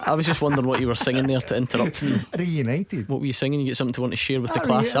it. I was just wondering what you were singing there to interrupt me. Reunited. What were you singing? You get something to want to share with the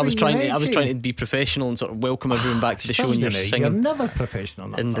class? I was trying to be professional and sort of welcome everyone back to the show, and you're singing. You're never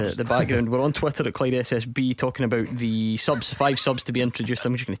professional in the background. We're on Twitter at Clyde SSB talking about the subs, 5 subs to be introduced.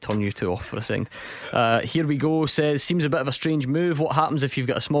 I'm just going to turn you two off for a second. Here we go. Says, seems a bit of a strange move. What happens if you've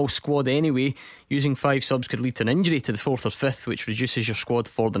got a small squad anyway? Using 5 subs could lead to an injury to the 4th or 5th, which reduces your squad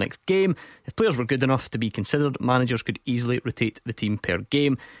for the next game. If players were good enough to be considered, managers could easily rotate the team per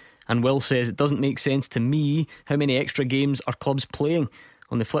game. And Will says, it doesn't make sense to me how many extra games are clubs playing.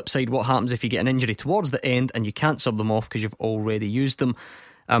 On the flip side, what happens if you get an injury towards the end and you can't sub them off because you've already used them?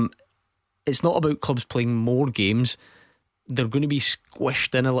 It's not about clubs playing more games. They're going to be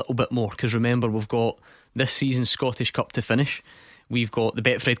squished in a little bit more, because remember, we've got this season's Scottish Cup to finish. We've got the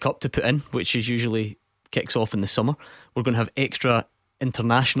Betfred Cup to put in, which is usually kicks off in the summer. We're going to have extra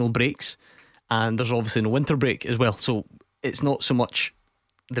international breaks, and there's obviously no winter break as well. So it's not so much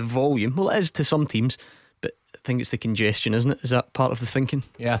the volume. Well, it is to some teams, but I think it's the congestion, isn't it? Is that part of the thinking?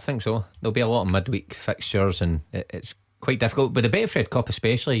 Yeah, I think so. There'll be a lot of midweek fixtures, and it's quite difficult. But the Betfred Cup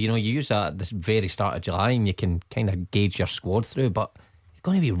especially, you use that at the very start of July, and you can kind of gauge your squad through. But you're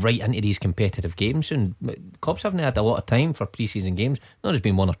going to be right into these competitive games soon. Clubs haven't had a lot of time for pre-season games. Not there's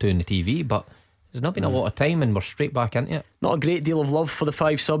been 1 or 2 on the TV, but there's not been a lot of time, and we're straight back into it. Not a great deal of love for the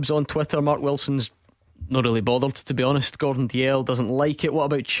 5 subs on Twitter. Mark Wilson's not really bothered, to be honest. Gordon Dalziel doesn't like it. What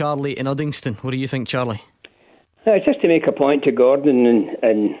about Charlie in Uddingston? What do you think, Charlie? Just to make a point to Gordon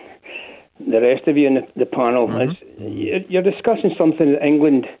and the rest of you in the panel, you're discussing something that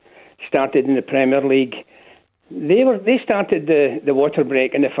England started in the Premier League. They started the water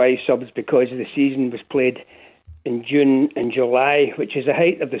break and the 5 subs because the season was played in June and July, which is the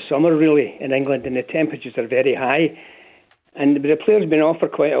height of the summer really in England, and the temperatures are very high. And the players have been off for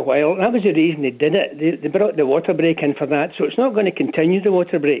quite a while. That was the reason they did it. They brought the water break in for that. So it's not going to continue the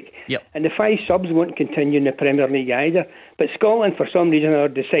water break. Yep. And the 5 subs won't continue in the Premier League either. But Scotland, for some reason,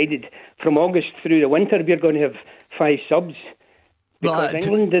 have decided from August through the winter we're going to have 5 subs. Because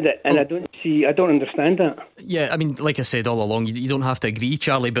England did it, and I don't understand that. Yeah, I mean, like I said all along, you don't have to agree,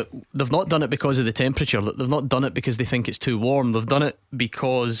 Charlie, but they've not done it because of the temperature. They've not done it because they think it's too warm. They've done it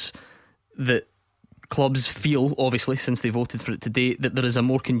because the clubs feel, obviously, since they voted for it today, that there is a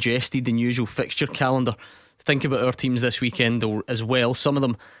more congested than usual fixture calendar. Think about our teams this weekend as well. Some of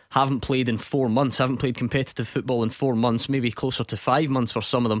them haven't played in 4 months, haven't played competitive football in 4 months, maybe closer to 5 months for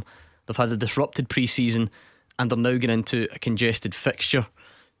some of them. They've had a disrupted pre-season, and they're now getting into a congested fixture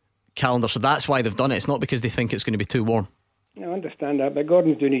calendar. So that's why they've done it. It's not because they think it's going to be too warm. I understand that, but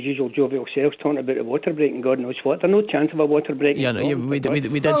Gordon's doing his usual jovial self, talking about the water break and God knows what. There's no chance of a water break. Yeah, we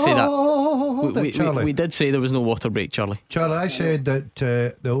did say that. We did say there was no water break, Charlie. Charlie, I said that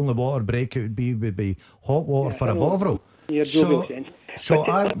the only water break it would be hot water for a Bovril. Your jovial sense. So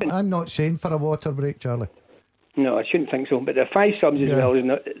I'm not saying for a water break, Charlie. No, I shouldn't think so. But the 5 subs as well,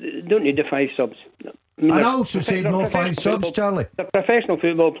 don't need the 5 subs. I also said no 5 subs, Charlie. They're professional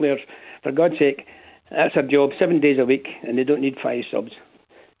football players, for God's sake. That's their job, 7 days a week, and they don't need 5 subs.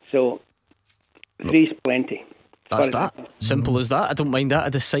 So 3's plenty. That's that. Simple as that. I don't mind that. A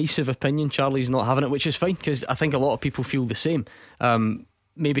decisive opinion. Charlie's not having it, which is fine, because I think a lot of people feel the same.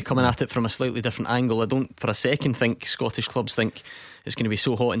 Maybe coming at it from a slightly different angle. I don't for a second think Scottish clubs think it's going to be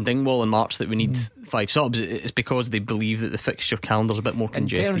so hot in Dingwall in March that we need 5 subs. It's because they believe that the fixture calendar's a bit more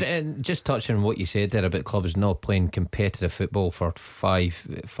congested. And just touching on what you said there about clubs not playing competitive football for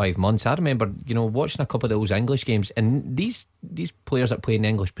five months, I remember watching a couple of those English games, and these players that play in the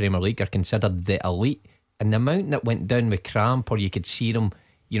English Premier League are considered the elite, and the amount that went down with cramp, or you could see them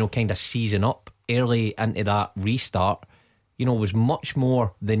kind of season up early into that restart, was much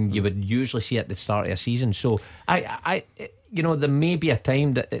more than you would usually see at the start of a season. So I there may be a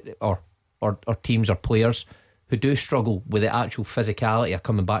time that or teams or players who do struggle with the actual physicality of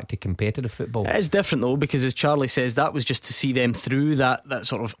coming back to competitive football. It is different though, because as Charlie says, that was just to see them through that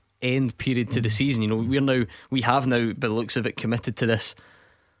sort of end period to the season. We have now, by the looks of it, committed to this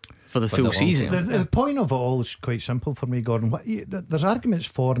for the full season. The point of it all is quite simple for me, Gordon. There's arguments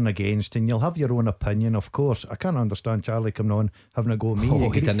for and against, and you'll have your own opinion, of course. I can't understand Charlie coming on having a go at me. Oh,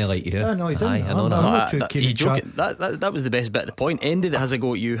 he didn't like you. No, he didn't. I know. That was the best bit of the point. Andy that has a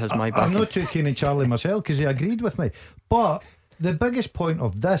go at you has my back. I'm not too keen on Charlie myself because he agreed with me. But the biggest point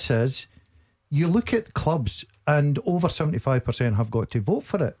of this is you look at clubs and over 75% have got to vote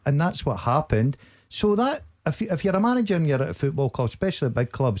for it, and that's what happened. So that if you're a manager and you're at a football club, especially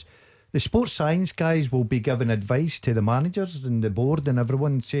big clubs, the sports science guys will be giving advice to the managers and the board and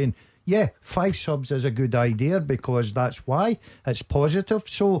everyone saying, yeah, 5 subs is a good idea because that's why it's positive.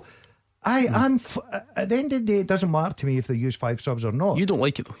 So I'm at the end of the day, it doesn't matter to me if they use 5 subs or not. You don't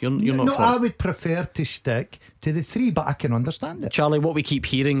like it though. You're not. No, I would prefer to stick to the 3, but I can understand it. Charlie, what we keep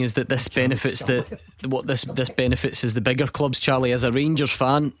hearing is that this benefits this benefits is the bigger clubs. Charlie, as a Rangers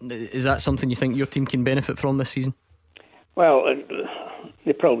fan, is that something you think your team can benefit from this season? Well,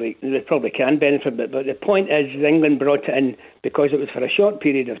 they probably can benefit, but the point is England brought it in because it was for a short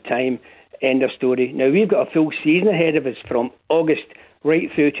period of time. End of story. Now we've got a full season ahead of us from August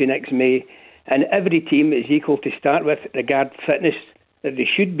right through to next May, and every team is equal to start with regard fitness that they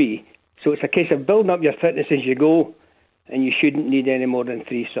should be. So it's a case of building up your fitness as you go, and you shouldn't need any more than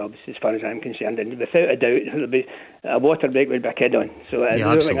 3 subs as far as I'm concerned, and without a doubt it'll be a water break with a kid on. So I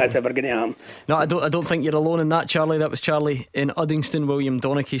don't think that's ever going to happen. No, I don't think you're alone in that, Charlie. That was Charlie in Uddingston. William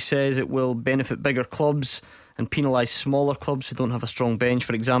Donachie says it will benefit bigger clubs and penalise smaller clubs who don't have a strong bench.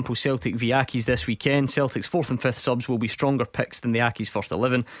 For example, Celtic v Accies this weekend. Celtic's 4th and 5th subs will be stronger picks than the Accies first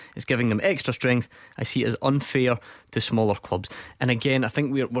 11. It's giving them extra strength. I see it as unfair to smaller clubs. And again, I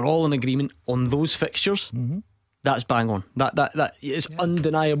think we're all in agreement on those fixtures. That's bang on. That is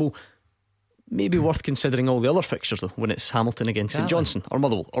undeniable. Maybe worth considering all the other fixtures though, when it's Hamilton against St Johnstone or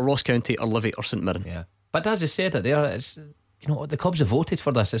Motherwell or Ross County or Livy or St Mirren. Yeah, but as I said it there, it's, the clubs have voted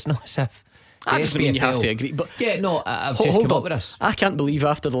for this. It's not as if that doesn't mean you have to agree. But I've just come up with this. I can't believe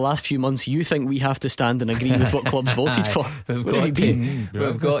after the last few months you think we have to stand and agree with what clubs voted for.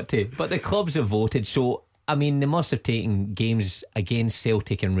 We've got to. But the clubs have voted, so I mean they must have taken games against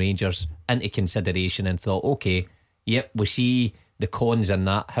Celtic and Rangers into consideration and thought, okay, yep, we see the cons in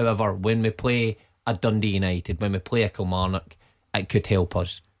that. However, when we play a Dundee United, when we play a Kilmarnock, it could help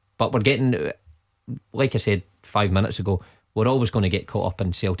us. But we're getting, like I said 5 minutes ago, we're always going to get caught up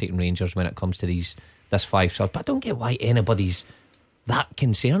in Celtic and Rangers when it comes to this 5 subs. But I don't get why anybody's that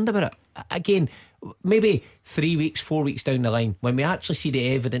concerned about it. Again, maybe 3 weeks, 4 weeks down the line, when we actually see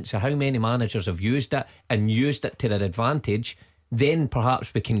the evidence of how many managers have used it and used it to their advantage, then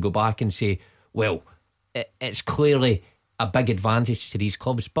perhaps we can go back and say, well, it's clearly a big advantage to these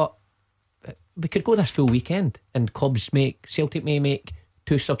clubs. But we could go this full weekend and Celtic may make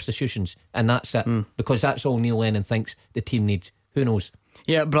 2 substitutions and that's it, because that's all Neil Lennon thinks the team needs. Who knows?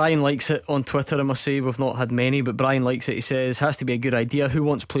 Yeah, Brian likes it on Twitter. I must say we've not had many, but Brian likes it. He says has to be a good idea. Who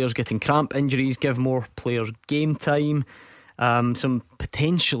wants players getting cramp injuries? Give more players game time. Some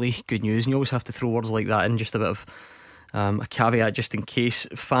potentially good news, and you always have to throw words like that in, just a bit of a caveat just in case.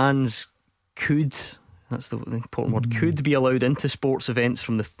 Fans could, that's the important word, could be allowed into sports events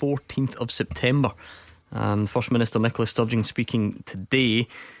from the 14th of September. First Minister Nicola Sturgeon speaking today,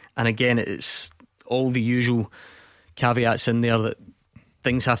 and again it's all the usual caveats in there that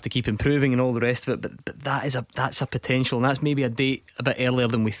things have to keep improving and all the rest of it, but that's a potential, and that's maybe a date a bit earlier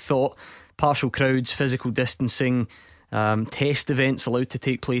than we thought. Partial crowds, physical distancing, test events allowed to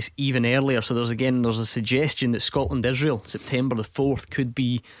take place even earlier. So there's a suggestion that Scotland-Israel September the 4th could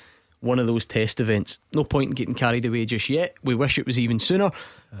be one of those test events. No point in getting carried away just yet. We wish it was even sooner,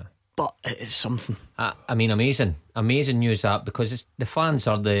 but it is something. I mean, amazing news that, because the fans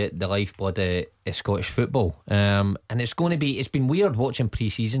are the lifeblood of Scottish football, and it's been weird watching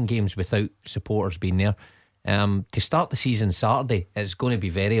pre-season games without supporters being there. To start the season Saturday, it's going to be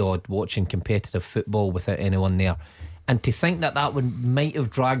very odd watching competitive football without anyone there, and to think that might have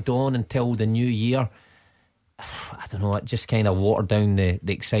dragged on until the new year, I don't know, it just kind of watered down the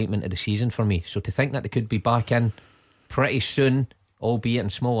excitement of the season for me. So to think that they could be back in pretty soon, albeit in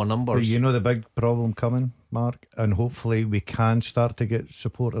smaller numbers. But you know the big problem coming, Mark, and hopefully we can start to get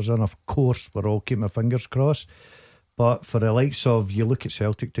supporters in. Of course, we're all keeping our fingers crossed. But for the likes of, you look at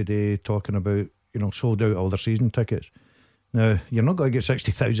Celtic today talking about, sold out all their season tickets. Now, you're not going to get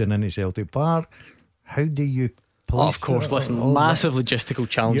 60,000 in Celtic Park. How do you police of course, listen, massive logistical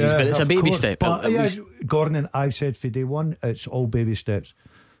challenges, but it's a baby step. But Gordon, I've said for day one, it's all baby steps.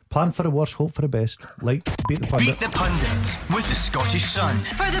 Plan for the worst, hope for the best. Like Beat the Pundit. Beat the Pundit with the Scottish Sun.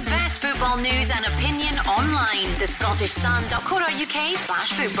 For the best football news and opinion online,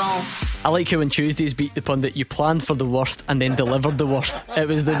 thescottishsun.co.uk/football. I like how on Tuesdays Beat the Pundit you planned for the worst and then delivered the worst. It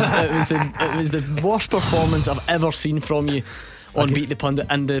was the worst performance I've ever seen from you on Beat the Pundit,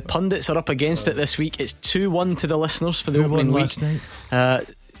 and the pundits are up against it this week. It's 2-1 to the listeners for the opening week.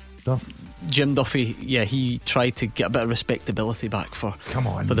 Jim Duffy, he tried to get a bit of respectability back for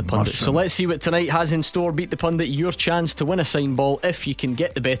the pundits. So let's see what tonight has in store. Beat the Pundit, your chance to win a signed ball if you can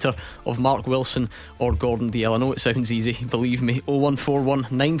get the better of Mark Wilson or Gordon Dalziel. I know it sounds easy, believe me. 0141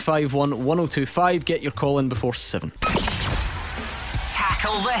 951 1025. Get your call in before 7.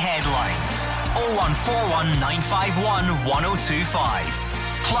 Tackle the headlines. 0141 951 1025.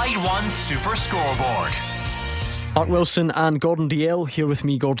 Clyde 1 Super Scoreboard. Mark Wilson and Gordon Dalziel here with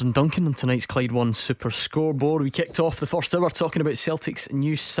me, Gordon Duncan, on tonight's Clyde 1 Super Scoreboard. We kicked off the first hour talking about Celtic's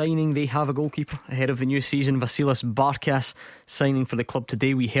new signing. They have a goalkeeper ahead of the new season, Vasilis Barkas, signing for the club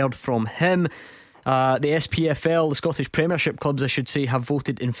today. We heard from him. The SPFL, the Scottish Premiership clubs I should say, have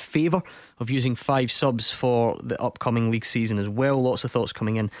voted in favour of using 5 subs for the upcoming league season as well. Lots of thoughts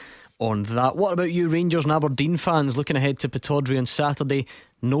coming in on that. What about you Rangers and Aberdeen fans looking ahead to Pittodrie on Saturday?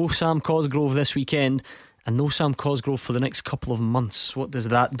 No Sam Cosgrove this weekend and no Sam Cosgrove for the next couple of months. What does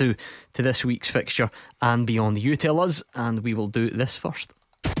that do to this week's fixture and beyond? You tell us, and we will do this first.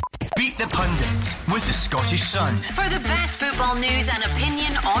 Beat the Pundit with the Scottish Sun. For the best football news and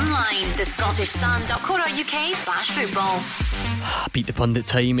opinion online, thescottishsun.co.uk/football. Beat the Pundit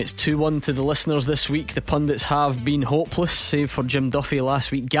time. It's 2-1 to the listeners this week. The pundits have been hopeless, save for Jim Duffy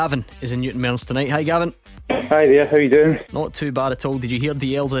last week. Gavin is in Newton Mearns tonight. Hi Gavin. Hi there, how are you doing? Not too bad at all. Did you hear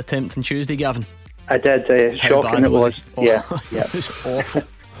DL's attempt on Tuesday, Gavin? I did. Shocking it was. Yeah. It was awful.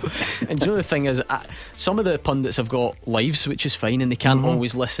 And do you know the thing is, some of the pundits have got lives, which is fine, and they can't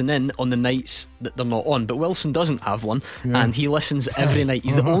always listen in on the nights that they're not on. But Wilson doesn't have one, and he listens every night.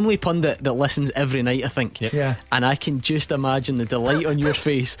 He's the only pundit that listens every night, I think. Yeah. And I can just imagine the delight on your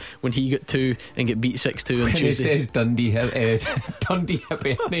face when he got 2 and get beat 6-2 on Tuesday. He says Dundee Hippie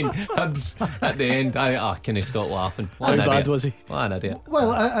Hibs at the end. I can't stop laughing. How bad was he? What an idiot.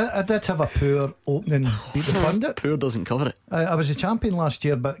 Well, I did have a poor opening Beat the Pundit. Poor doesn't cover it. I was a champion last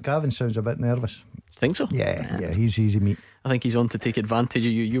year, but Gavin sounds a bit nervous. Think so? Yeah, he's easy meat. I think he's on to take advantage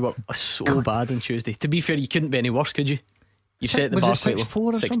of you. You were so bad on Tuesday. To be fair, you couldn't be any worse, could you? You've set the bar quite low. 6-4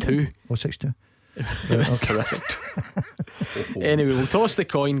 or 6-2. Oh, 6-2. Terrific. Anyway, we'll toss the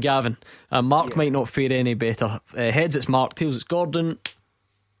coin, Gavin. Mark might not fare any better. Heads it's Mark, tails it's Gordon.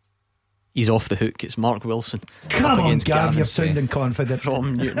 He's off the hook. It's Mark Wilson. Come on, Gav, you're sounding confident.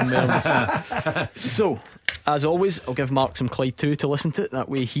 From Newton Mearns. So, as always, I'll give Mark some Clyde 2 to listen to. That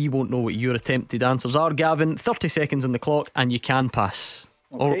way he won't know what your attempted answers are. Gavin, 30 seconds on the clock and you can pass.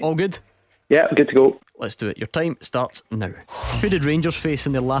 Okay. All good? Yeah, good to go. Let's do it. Your time starts now. Who did Rangers face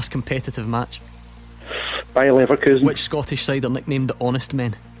in their last competitive match? Bayer Leverkusen. Which Scottish side are nicknamed the Honest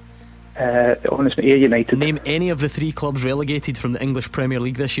Men? The Honest Men, United. Name any of the 3 clubs relegated from the English Premier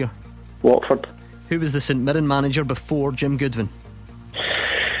League this year. Watford. Who was the St Mirren manager before Jim Goodwin?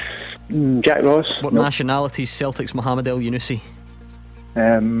 Jack Ross. What nationality is Celtic's Mohamed El Yunusi?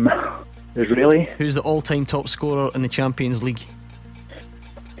 Israeli. Who's the all-time top scorer in the Champions League?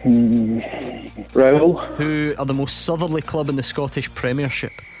 Raoul. Who are the most southerly club in the Scottish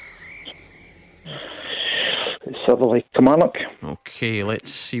Premiership? Southerly. Kilmarnock. Okay, let's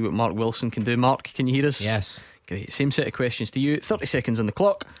see what Mark Wilson can do. Mark, can you hear us? Yes. Great, same set of questions to you. 30 seconds on the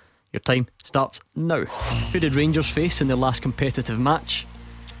clock. Your time starts now. Who did Rangers face in their last competitive match?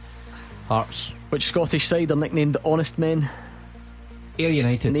 Hearts. Which Scottish side are nicknamed the Honest Men? Ayr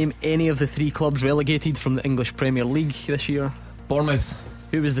United. Name any of the 3 clubs relegated from the English Premier League this year. Bournemouth.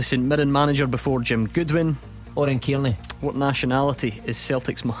 Who was the St Mirren manager before Jim Goodwin? Oren Kearney. What nationality is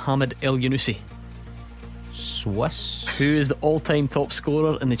Celtic's Mohamed El Yunusi? Swiss. Who is the all-time top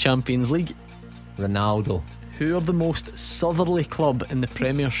scorer in the Champions League? Ronaldo. Who are the most southerly club in the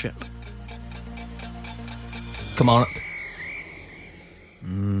Premiership? Kilmarnock.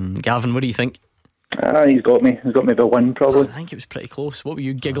 Gavin, what do you think? He's got me by 1 probably. I think it was pretty close. What were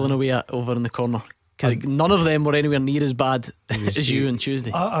you giggling away at over in the corner? Because none of them were anywhere near as bad as you on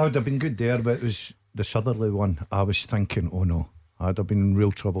Tuesday. I would have been good there, but it was the southerly one. I was thinking, oh no, I'd have been in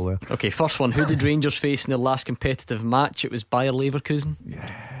real trouble there. Okay, first one. Who did Rangers face in their last competitive match? It was Bayer Leverkusen. Yeah.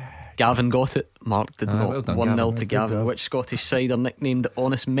 Gavin got it. Mark did not. Well done, 1-0 to Gavin. Which Scottish side are nicknamed the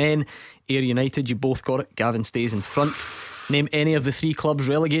Honest Men? Ayr United. You both got it. Gavin stays in front. Name any of the 3 clubs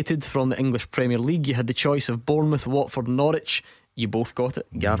relegated from the English Premier League. You had the choice of Bournemouth, Watford, Norwich. You both got it.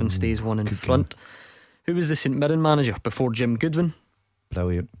 Gavin stays 1 in front. Who was the St Mirren manager before Jim Goodwin?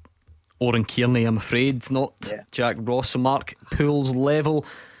 Brilliant. Oren Kearney, I'm afraid, not Jack Ross. So Mark Poole's level.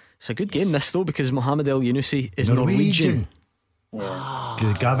 It's a good game this though, because Mohamed El Yunusi is Norwegian.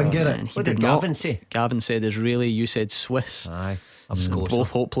 Did Gavin get it? What did Gavin say? Gavin said Israeli, you said Swiss. Aye,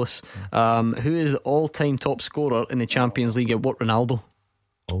 both hopeless. Who is the all-time top scorer in the Champions League at what Ronaldo?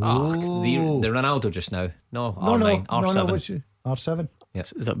 The Ronaldo just now. No, R9, R7. R7?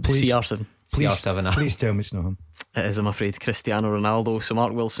 Yes. Is that CR7? CR7. Please tell me it's not him. It is, I'm afraid, Cristiano Ronaldo. So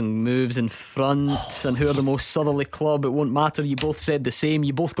Mark Wilson moves in front. And who are the most southerly club? It won't matter. You both said the same.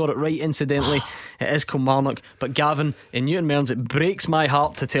 You both got it right, incidentally. It is Kilmarnock. But Gavin, in Newton Mearns, it breaks my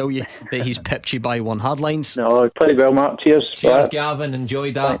heart to tell you that he's pipped you by one. Hardlines. No, played well, Mark. Cheers. Cheers, Gavin.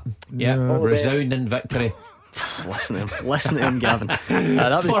 Enjoyed that. Yeah, resounding victory. Listen to him, Gavin.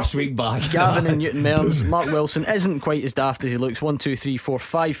 That was first week back. Gavin in Newton Mearns. Mark Wilson isn't quite as daft as he looks. 1, 2, 3, 4,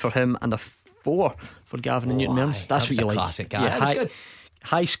 5 for him, and a 4 for Gavin in Newton Mearns. That's what you like. Classic guy. Yeah,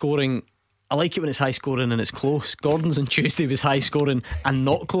 high scoring. I like it when it's high scoring and it's close. Gordon's on Tuesday was high scoring and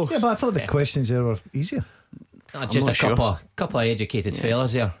not close. Yeah, but I thought the questions there were easier. Just a couple of educated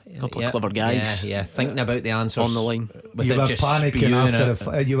fellas there, a couple of clever guys. Thinking about the answers on the line. You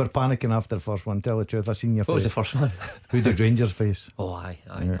were panicking after the first one. Tell the truth, I seen your face. What was the first one? Who did Rangers face? Oh, aye.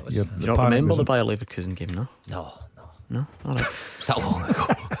 Do you not remember the Bayer Leverkusen game? No. All right. Was that long ago?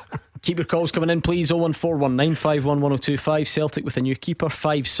 Keep your calls coming in, please. 01419511025. Celtic with a new keeper,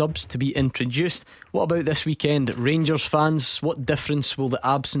 5 subs to be introduced. What about this weekend? Rangers fans, what difference will the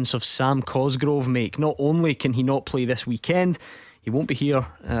absence of Sam Cosgrove make? Not only can he not play this weekend, he won't be here,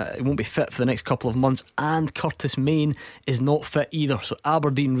 he won't be fit for the next couple of months, and Curtis Main is not fit either. So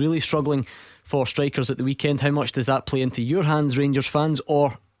Aberdeen really struggling for strikers at the weekend. How much does that play into your hands, Rangers fans?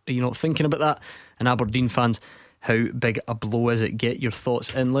 Or are you not thinking about that? And Aberdeen fans, how big a blow is it? Get your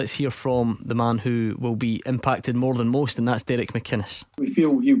thoughts in. Let's hear from the man who will be impacted more than most, and that's Derek McInnes. We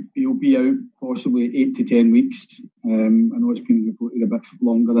feel he'll be out possibly 8 to 10 weeks. I know it's been reported a bit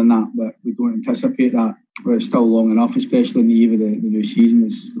longer than that, but we don't anticipate that. But it's still long enough, especially in the eve of the new season.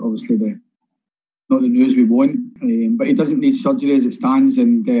 It's obviously not the news we want, but he doesn't need surgery as it stands,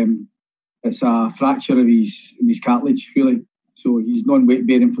 and it's a fracture of his cartilage, really. So he's non-weight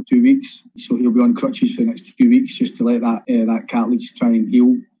bearing for 2 weeks. So he'll be on crutches for the next 2 weeks just to let that cartilage try and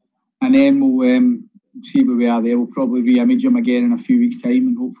heal. And then we'll see where we are there. We'll probably re-image him again in a few weeks' time,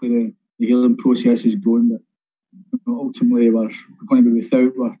 and hopefully the healing process is going. But ultimately we're going to be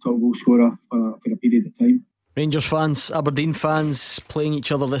without our top goal scorer for a period of time. Rangers fans, Aberdeen fans playing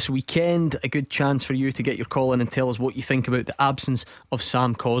each other this weekend. A good chance for you to get your call in and tell us what you think about the absence of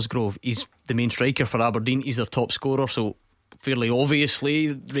Sam Cosgrove. He's the main striker for Aberdeen. He's their top scorer, so fairly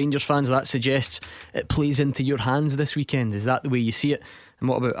obviously, Rangers fans, that suggests it plays into your hands this weekend. Is that the way you see it? And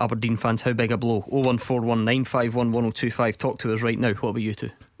what about Aberdeen fans? How big a blow? 01419511025. Talk to us right now. What about you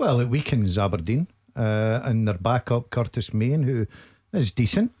two? Well, it weakens Aberdeen and their backup Curtis Main, who is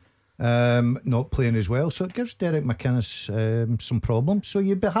decent, not playing as well, so it gives Derek McInnes some problems. So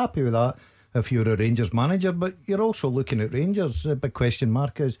you'd be happy with that if you're a Rangers manager, but you're also looking at Rangers. A big question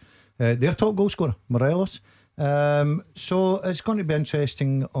mark is their top goal scorer, Morelos. So it's going to be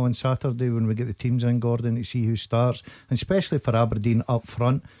interesting on Saturday when we get the teams in, Gordon, to see who starts, and especially for Aberdeen up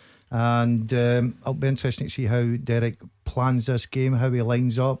front. And it'll be interesting to see how Derek plans this game, how he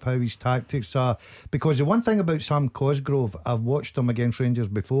lines up, how his tactics are. Because the one thing about Sam Cosgrove, I've watched him against Rangers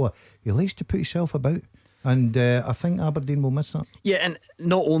before, he likes to put himself about, and I think Aberdeen will miss that. Yeah, and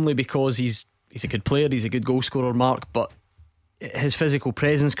not only because he's a good player, he's a good goal scorer, Mark, but his physical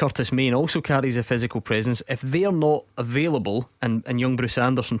presence. Curtis Main also carries a physical presence. If they're not available, and young Bruce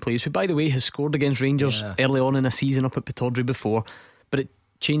Anderson plays, who by the way has scored against Rangers early on in a season up at Pittodrie before, but it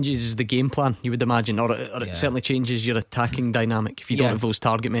changes the game plan, you would imagine, or it certainly changes your attacking dynamic if you don't have those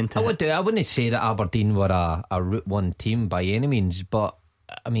target men to I wouldn't say that Aberdeen were a Route 1 team by any means, but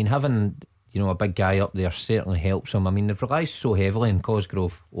I mean, having a big guy up there certainly helps them. I mean, they've relied so heavily on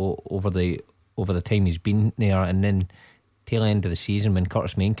Cosgrove over the time he's been there, and then tail end of the season when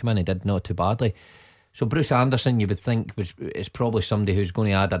Curtis Main came in, he did not too badly. So Bruce Anderson, you would think, is probably somebody who's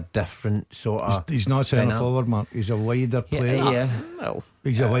going to add a different sort of. He's not centre forward, Mark. He's a wider player. Well,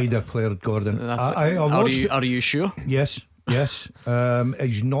 he's a wider player, Gordon. Are you sure? Yes.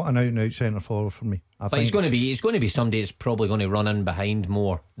 He's not an out-and-out centre forward for me. But he's going to be somebody that's probably going to run in behind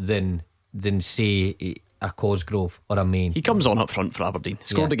more than say a Cosgrove or a Main. He comes on up front for Aberdeen.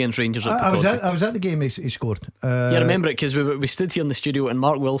 Scored against Rangers at I was at the game he scored. Yeah, I remember it because we stood here in the studio and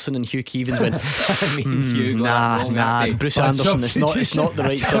Mark Wilson and Hugh Keevins went, nah, Bruce Anderson, it's not the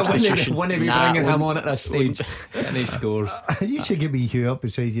right substitution. When are we bringing him on at this stage? And he scores. You should give me Hugh up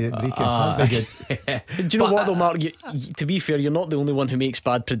beside you, Enrique. That'd be good. Do you know what though, Mark? To be fair, you're not the only one who makes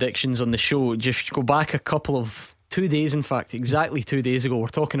bad predictions on the show. Just go back a couple of 2 days, in fact, exactly 2 days ago, we're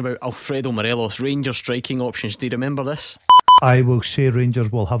talking about Alfredo Morelos, Rangers striking options. Do you remember this? I will say Rangers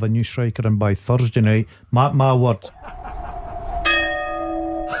will have a new striker, and by Thursday night, mark my words.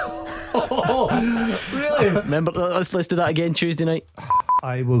 Really? Remember, let's do that again Tuesday night.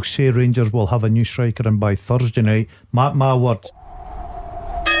 I will say Rangers will have a new striker, and by Thursday night, mark my words.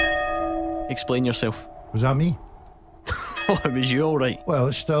 Explain yourself. Was that me? Oh, it was you, alright. Well,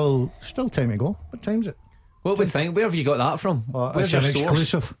 it's still time to go. What time's it? What we think? Where have you got that from? Where's your source?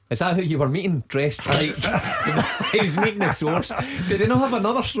 Exclusive. Is that who you were meeting? Dressed like he was meeting the source. Did he not have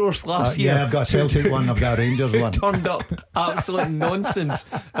another source last year? Yeah, I've got a Celtic one, I've got a Rangers one. Turned up absolute nonsense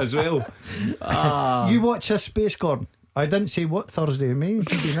as well. You watch this space, Gordon. I didn't say what Thursday, May. It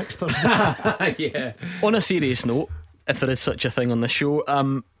could be next Thursday. Yeah. On a serious note, if there is such a thing on the show,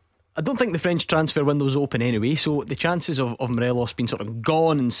 I don't think the French transfer window is open anyway, so the chances of Morelos being sort of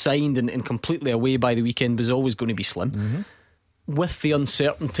gone and signed and completely away by the weekend was always going to be slim. With the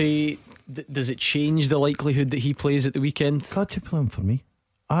uncertainty, does it change the likelihood that he plays at the weekend? Got to play him for me.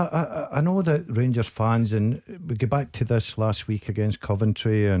 I know that Rangers fans, and we go back to this last week against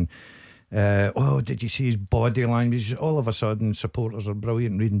Coventry, and did you see his body language? All of a sudden supporters are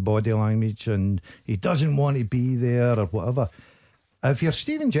brilliant reading body language, and he doesn't want to be there or whatever. If you're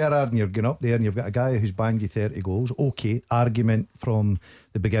Steven Gerrard and you're going up there and you've got a guy who's banged you 30 goals, okay, argument from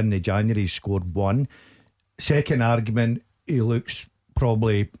the beginning of January, he's scored 1. Second argument, he looks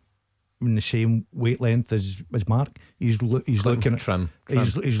probably in the same weight length as Mark. He's looking trim.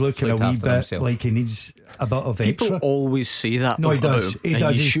 He's looking a wee bit himself. Like he needs a bit of People extra. always say that. No, he does. He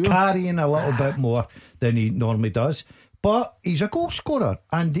does. He's sure? carrying a little bit more than he normally does. But he's a goal scorer,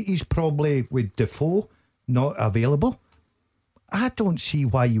 and he's probably, with Defoe not available, I don't see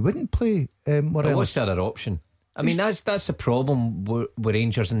why you wouldn't play Morelos. What's the other option? I mean, that's the problem with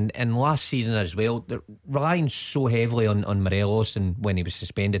Rangers, and last season as well. They're relying so heavily on Morelos, and when he was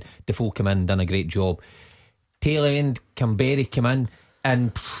suspended, Defoe came in, done a great job. Tail end, Canberra came in,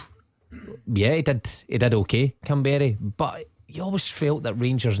 and yeah, he did okay, Canberra. But you always felt that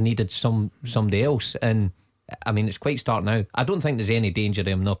Rangers needed somebody else, and I mean, it's quite starting now. I don't think there's any danger of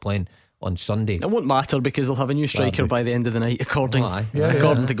him not playing on Sunday. It won't matter because they'll have a new striker by the end of the night, according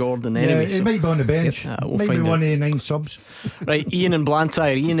to Gordon. Anyway, he might be on the bench. We'll might be find one out. of 9 subs. Right, Ian in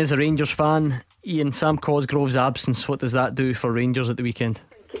Blantyre. Ian is a Rangers fan. Ian, Sam Cosgrove's absence, what does that do for Rangers at the weekend?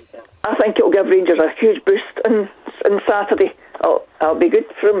 I think it'll give Rangers a huge boost on Saturday. It'll be good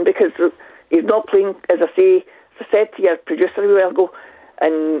for him because he's not playing, as I say. As I said to your producer a while ago,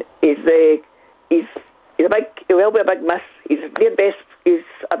 and he will be a big miss. He's their best. He's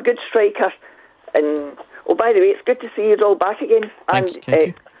a good striker, and by the way, it's good to see you all back again. Thank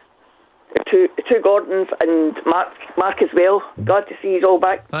you. To Gordons and Mark as well. Glad to see you all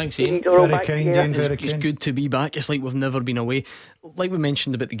back. Thanks, Ian. Very kind, Ian. It's good to be back. It's like we've never been away. Like we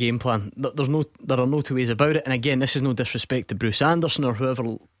mentioned about the game plan, there are no two ways about it. And again, this is no disrespect to Bruce Anderson or whoever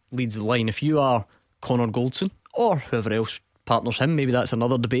leads the line. If you are Connor Goldson or whoever else partners him, maybe that's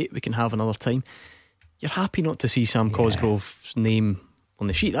another debate we can have another time. You're happy not to see Sam Cosgrove's name on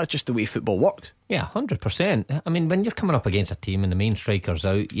the sheet. That's just the way football works. Yeah, 100%. I mean, when you're coming up against a team and the main striker's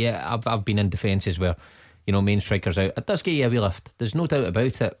out, yeah, I've been in defences where, you know, main striker's out. It does get you a wee lift. There's no doubt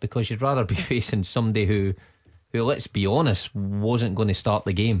about it, because you'd rather be facing somebody who let's be honest, wasn't going to start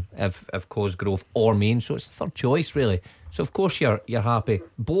the game if Cosgrove or Main. So it's the third choice, really. So of course you're happy.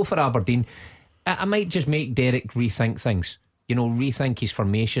 Both for Aberdeen. I might just make Derek rethink things. You know, rethink his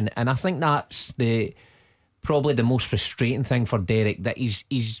formation, and I think that's probably the most frustrating thing for Derek, that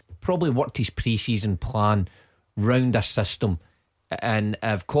he's probably worked his pre-season plan round a system, and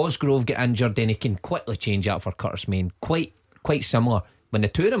if Cosgrove get injured, then he can quickly change that for Curtis Main. Quite similar. When the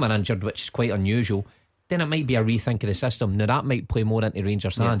two of them are injured, which is quite unusual, then it might be a rethink of the system. Now that might play more into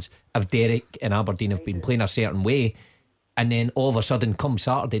Rangers' hands if Derek and Aberdeen have been playing a certain way, and then all of a sudden come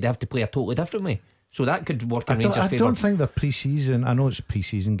Saturday they have to play a totally different way. So that could work in Rangers' favour. I don't think their pre-season, I know it's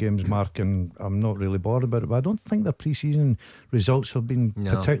pre-season games, Mark, and I'm not really bothered about it, but I don't think their pre-season results have been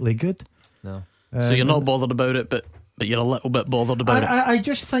particularly good. No. So you're not bothered about it, but you're a little bit bothered about it. I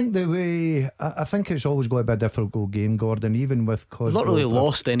just think the way, I think it's always going to be a difficult game, Gordon, even with Cosgrove. They've not really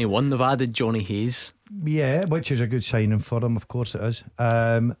lost anyone. They've added Johnny Hayes. Yeah, which is a good signing for them, of course it is.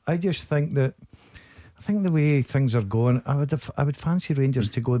 I just think that I think the way things are going, I would fancy Rangers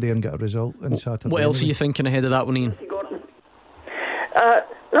to go there and get a result on Saturday. What else are you thinking ahead of that one, Ian?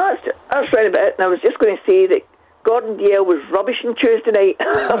 No, that's right about it. And I was just going to say that Gordon Dalziel was rubbish on Tuesday night.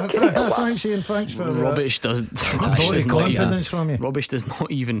 Thanks, Ian. Thanks for rubbish. Rubbish does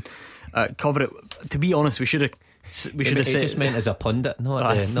not even cover it. To be honest, we should have said it just meant as a pundit,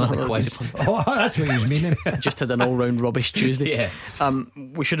 not the Clyde. Oh, that's what he was meaning. Just had an all-round rubbish Tuesday. Yeah.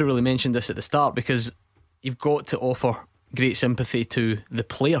 We should have really mentioned this at the start, because you've got to offer great sympathy to the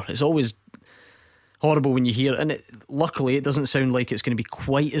player. It's always horrible when you hear, and luckily it doesn't sound like it's going to be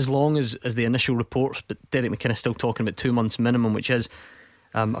quite as long as the initial reports, but Derek McKinnon is still talking about 2 months minimum, which is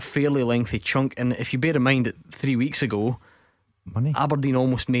a fairly lengthy chunk. And if you bear in mind that 3 weeks ago, Aberdeen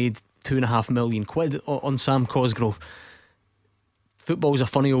almost made £2.5 million on Sam Cosgrove. Football's a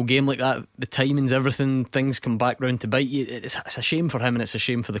funny old game like that. The timing's everything. Things come back round to bite you. It's a shame for him, and it's a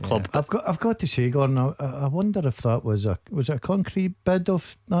shame for the club. I've got to say, Gordon, I wonder if that was a concrete bid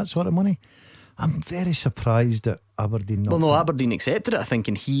of that sort of money. I'm very surprised that Aberdeen. Aberdeen accepted it, I think,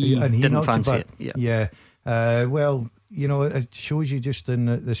 and he didn't fancy it. Yeah. Well, it shows you just in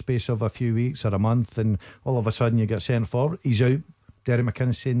the space of a few weeks or a month, and all of a sudden you get sent forward. He's out. Derek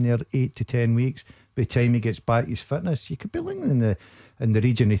McKinnon's saying there 8 to 10 weeks. By the time he gets back his fitness, you could be looking in the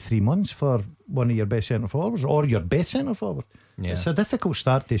region of 3 months for one of your best centre forwards, or your best centre forward. Yeah. It's a difficult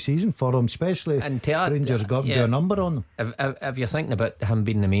start to the season for him, especially if Rangers got to do a number on them. If you're thinking about him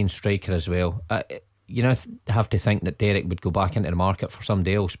being the main striker as well, have to think that Derek would go back into the market for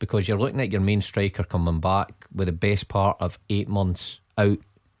somebody else, because you're looking at your main striker coming back with the best part of 8 months out,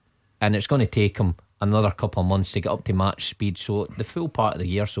 and it's going to take him another couple of months to get up to match speed, so the full part of the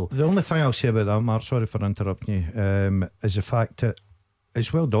year. So the only thing I'll say about that, Mark, sorry for interrupting you, is the fact that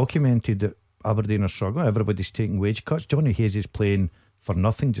it's well documented that Aberdeen are struggling. Everybody's taking wage cuts. Johnny Hayes is playing for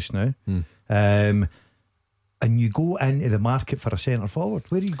nothing just now. And you go into the market for a centre forward.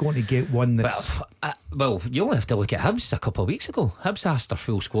 Where are you going to get one that's well, you only have to look at Hibs a couple of weeks ago. Hibs asked their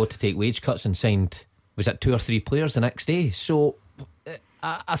full squad to take wage cuts and signed, was it 2 or 3 players the next day? So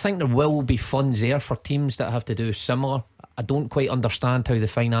I think there will be funds there for teams that have to do similar. I don't quite understand how the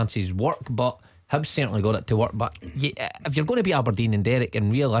finances work, but Hibs certainly got it to work. But if you're going to be Aberdeen and Derek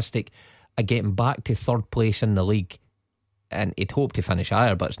and realistic at getting back to third place in the league, and he'd hope to finish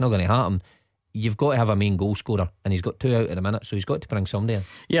higher, but it's not going to happen, you've got to have a main goal scorer, and he's got 2 out at the minute, so he's got to bring somebody in.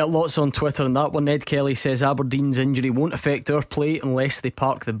 Yeah, lots on Twitter on that one. Ned Kelly says Aberdeen's injury won't affect our play unless they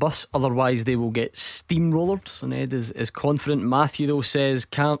park the bus, otherwise they will get steamrollered. So Ned is confident. Matthew though says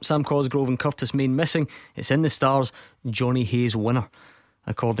Sam Cosgrove and Curtis Main missing, it's in the stars. Johnny Hayes winner,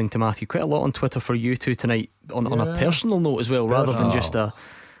 according to Matthew. Quite a lot on Twitter for you two tonight on a personal note as well, rather than just a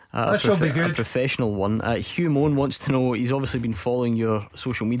professional one. Hugh Moan wants to know, he's obviously been following your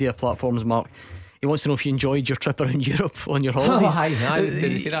social media platforms, Mark. He wants to know if you enjoyed your trip around Europe on your holidays.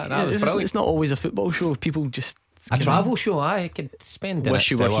 Did you see that? That was brilliant. It's not always a football show. People just a travel show. I could spend. Wish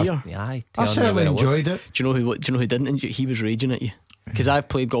you were here. I certainly enjoyed it. Do you know who didn't enjoy? He was raging at you, because I've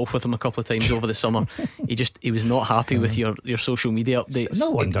played golf with him a couple of times over the summer. He was not happy with your social media updates.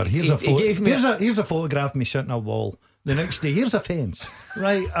 No wonder. Here's a photograph of me sitting on a wall. The next day, here's a fence.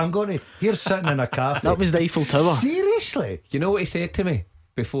 Right, here's sitting in a cafe. That was the Eiffel Tower. Seriously? You know what he said to me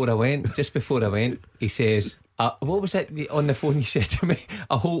before I went? Just before I went, he says, what was it on the phone? He said to me,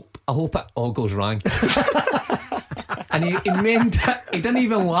 I hope it all goes wrong. And he meant it. He didn't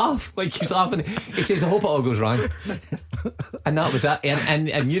even laugh like he's laughing. He says, I hope it all goes wrong. And that was it.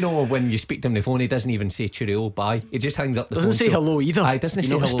 And you know, when you speak to him on the phone, he doesn't even say cheerio, bye. He just hangs up the phone. Doesn't say hello either. He doesn't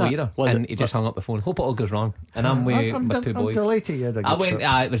say hello either. And he just hung up the phone. Hope it all goes wrong. And I'm with my 2 boys. I'm delighted you had a good trip.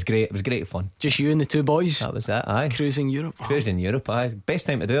 It was great. It was great fun. Just you and the 2 boys. That was it. Aye. Cruising Europe. Cruising Europe. Aye. Best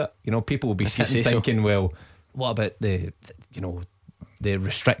time to do it. You know, people will be sitting thinking, well, what about the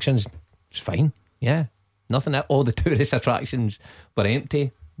restrictions? It's fine. Yeah. Nothing. All the tourist attractions were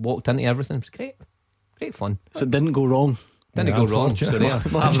empty. Walked into everything. It was great. Great fun. So it didn't go wrong. Didn't go wrong. So there.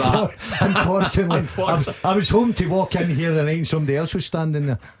 Unfortunately, I was home to walk in here and somebody else was standing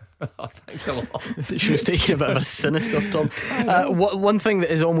there. Oh, thanks a lot. She was taking a bit of a sinister turn. One thing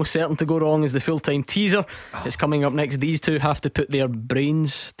that is almost certain to go wrong is the full-time teaser. It's coming up next. These two have to put their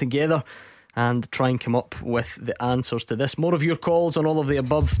brains together and try and come up with the answers to this. More of your calls on all of the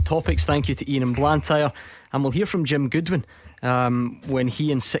above topics. Thank you to Ian and Blantyre. And we'll hear from Jim Goodwin when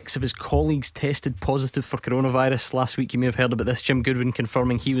he and 6 of his colleagues tested positive for coronavirus last week. You may have heard about this. Jim Goodwin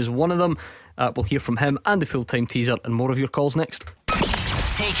confirming he was one of them. We'll hear from him and the full-time teaser and more of your calls next.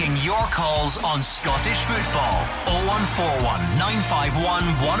 Taking your calls on Scottish football. 0141 951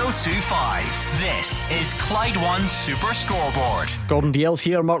 1025. This is Clyde One Super Scoreboard. Gordon Dalziel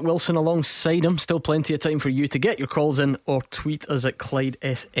here, Mark Wilson alongside him. Still plenty of time for you to get your calls in or tweet us at Clyde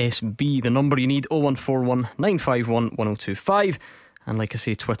SSB. The number you need, 0141 951 1025. And like I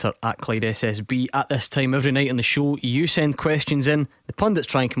say, Twitter at Clyde SSB. At this time every night on the show, you send questions in, the pundits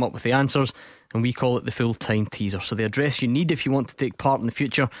try and come up with the answers, and we call it the full-time teaser. So the address you need if you want to take part in the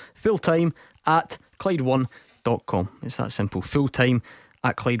future, fulltime at Clyde1.com. It's that simple, fulltime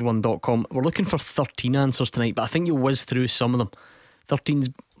at Clyde1.com. We're looking for 13 answers tonight, but I think you'll whiz through some of them. 13's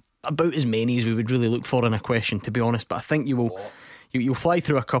about as many as we would really look for in a question, to be honest, but I think you'll fly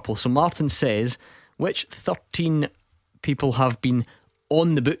through a couple. So Martin says, which 13 people have been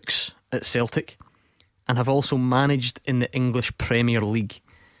on the books at Celtic and have also managed in the English Premier League?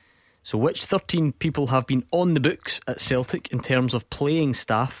 So which 13 people have been on the books at Celtic in terms of playing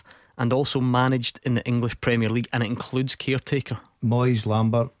staff and also managed in the English Premier League, and it includes caretaker? Moyes,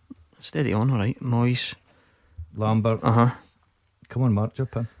 Lambert. Steady on, alright. Moyes, Lambert. Come on, Mark,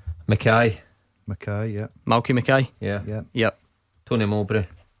 jump in. Mackay, yeah. Malky Mackay. yeah. Yep. Tony Mowbray.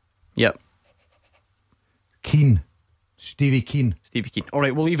 Yep. Keane. Stevie Keane.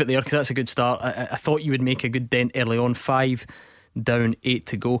 Alright, we'll leave it there because that's a good start. I thought you would make a good dent early on. 5 down, 8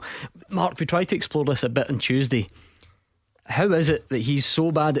 to go. Mark, we tried to explore this a bit on Tuesday. How is it that he's so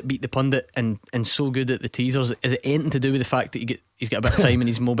bad at Beat the Pundit and so good at the teasers? Is it anything to do with the fact that he's got a bit of time in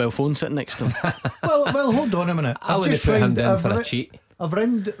his mobile phone sitting next to him? well, hold on a minute. I would have put him down for a cheat. I've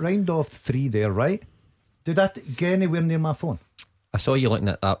round off 3 there, right? Did that get anywhere near my phone? I saw you looking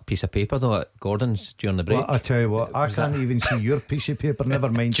at that piece of paper though at Gordon's during the break. Well, I tell you what, I can't even see your piece of paper, never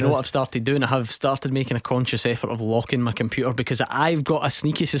mind. Do you know what I've started doing? I have started making a conscious effort of locking my computer, because I've got a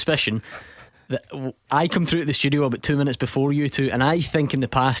sneaky suspicion that I come through to the studio about 2 minutes before you two, and I think in the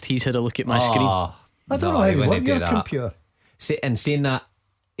past he's had a look at my screen. I don't know how you work your computer. And saying that,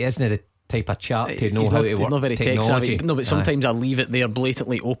 isn't it a type of chap to know how to work he's not very tech savvy. No, but sometimes I leave it there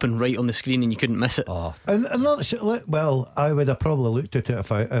blatantly open right on the screen and you couldn't miss it. And well, I would have probably looked at it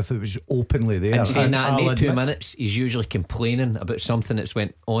if it was openly there. And saying that in 2 minutes, he's usually complaining about something that's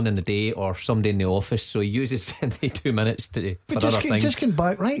went on in the day or somebody in the office, so he uses 2 minutes for other things. Just come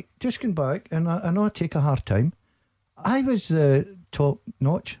back, right? Just come back, and I know I take a hard time. I was top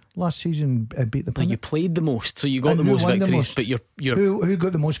notch last season. Beat the Pundit. You played the most, so you got the most victories. But you're who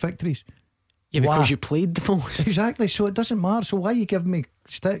got the most victories? Yeah, because you played the most. Exactly. So it doesn't matter. So why are you giving me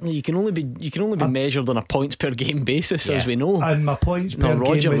stick? You can only be measured on a points per game basis, as we know. And my points per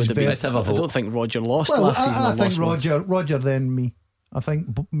Roger game was would have been. I don't think Roger lost last season. I think Roger then me. I think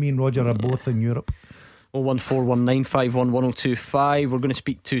me and Roger are both in Europe. 01419511025. We're going to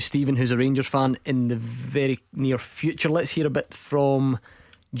speak to Stephen, who's a Rangers fan, in the very near future. Let's hear a bit from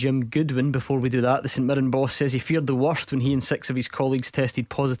Jim Goodwin before we do that. The St Mirren boss says he feared the worst when he and 6 of his colleagues tested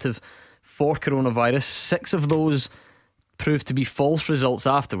positive for coronavirus. 6 of those proved to be false results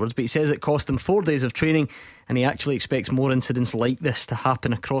afterwards, but he says it cost him 4 days of training, and he actually expects more incidents like this to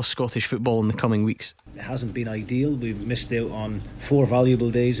happen across Scottish football in the coming weeks. It hasn't been ideal. We've missed out on 4 valuable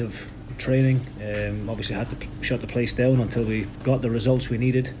days of training. Obviously had to shut the place down until we got the results we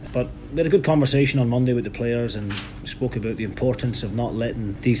needed, but we had a good conversation on Monday with the players and spoke about the importance of not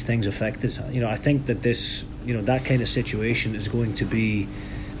letting these things affect us. I think that this, that kind of situation is going to be,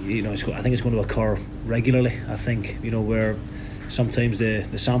 I think it's going to occur regularly. I think, where sometimes the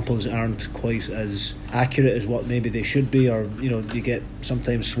samples aren't quite as accurate as what maybe they should be, or you get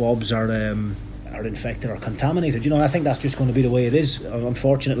sometimes swabs are infected or contaminated. I think that's just going to be the way it is.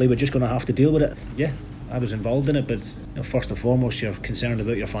 Unfortunately, we're just going to have to deal with it. Yeah, I was involved in it, but first and foremost, you're concerned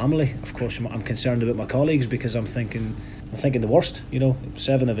about your family. Of course, I'm concerned about my colleagues, because I'm thinking the worst. If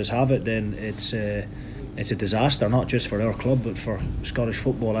 7 of us have it, then it's a disaster, not just for our club but for Scottish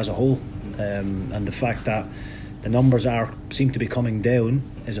football as a whole. And the fact that the numbers seem to be coming down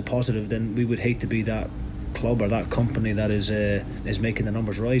is a positive. Then we would hate to be that club or that company that is making the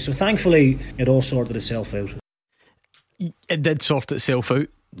numbers rise. So thankfully it all sorted itself out. It did sort itself out,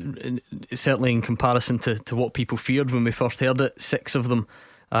 certainly in comparison to what people feared when we first heard it. 6 of them,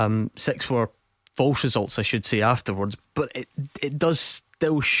 6 were false results, I should say, afterwards. But it does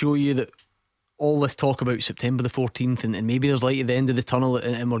still show you that all this talk about September the 14th and maybe there's light at the end of the tunnel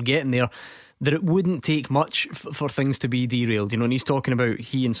and we're getting there, that it wouldn't take much for things to be derailed. And he's talking about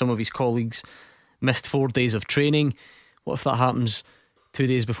he and some of his colleagues missed 4 days of training. What if that happens 2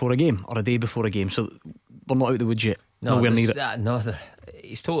 days before a game or a day before a game? So we're not out the woods yet. Nowhere near it.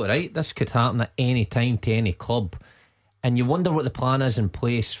 He's totally right. This could happen at any time to any club, and you wonder what the plan is in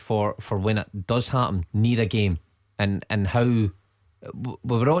place for when it does happen near a game, and how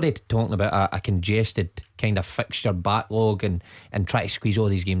we were already talking about a congested kind of fixture backlog and try to squeeze all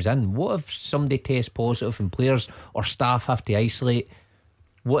these games in. What if somebody tests positive and players or staff have to isolate?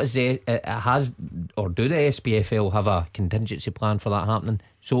 What is do the SPFL have a contingency plan for that happening?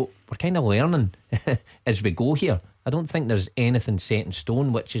 So we're kind of learning as we go here. I don't think there's anything set in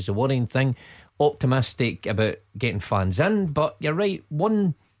stone, which is the worrying thing. Optimistic about getting fans in, but you're right,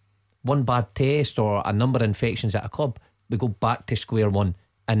 one bad test or a number of infections at a club, we go back to square one,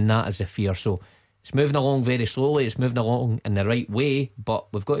 and that is the fear. So it's moving along very slowly, it's moving along in the right way,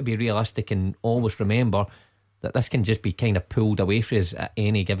 but we've got to be realistic and always remember that this can just be kind of pulled away from us at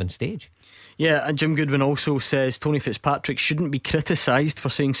any given stage. Yeah, and Jim Goodwin also says Tony Fitzpatrick shouldn't be criticised for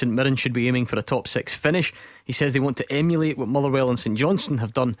saying St Mirren should be aiming for a top 6 finish. He says they want to emulate what Motherwell and St Johnstone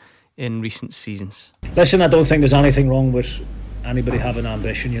have done in recent seasons. Listen, I don't think there's anything wrong with anybody having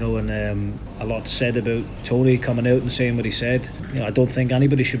ambition, and a lot said about Tony coming out and saying what he said. I don't think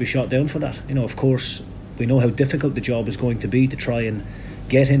anybody should be shot down for that. Of course, we know how difficult the job is going to be to try and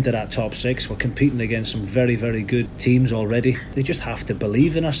get into that top 6. We're competing against some very, very good teams already. They just have to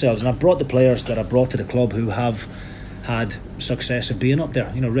believe in ourselves, and I've brought the players that I brought to the club who have had success of being up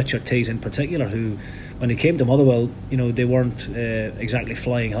there. Richard Tate in particular, who when he came to Motherwell, they weren't exactly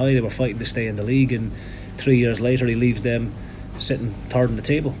flying high. They were fighting to stay in the league, and 3 years later he leaves them sitting third in the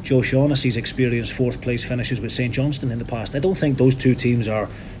table. Joe Shaughnessy's experienced 4th place finishes with St Johnstone in the past. I don't think those two teams are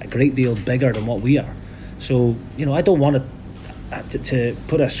a great deal bigger than what we are. So I don't want to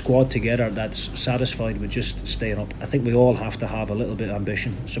put a squad together that's satisfied with just staying up. I think we all have to have a little bit of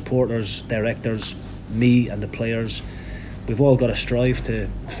ambition. Supporters, directors, me and the players, we've all got to strive to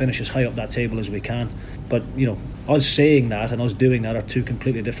finish as high up that table as we can. But us saying that and us doing that are two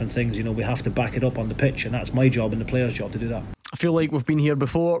completely different things. We have to back it up on the pitch, and that's my job and the players' job to do that. I feel like we've been here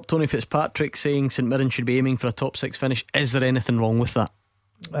before. Tony Fitzpatrick saying St Mirren should be aiming for a top 6 finish. Is there anything wrong with that?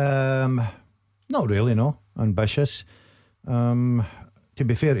 Not really, no. Ambitious. To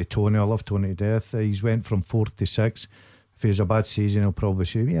be fair to Tony, I love Tony to death. He's went from 4th to 6th. If he has a bad season, he'll probably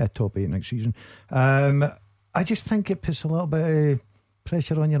say, yeah, top 8 next season. I just think it puts a little bit of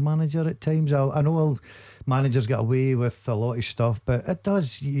pressure on your manager at times. I know all managers get away with a lot of stuff, but it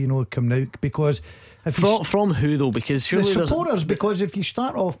does, come out because from who though? Because surely the supporters. Because if you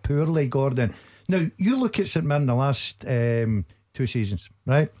start off poorly, Gordon. Now you look at St Mirren the last 2 seasons,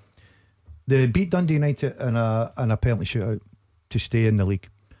 right? They beat Dundee United in a penalty shootout to stay in the league,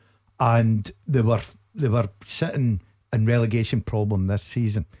 and they were sitting in relegation problem this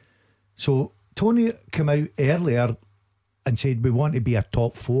season. So Tony came out earlier and said we want to be a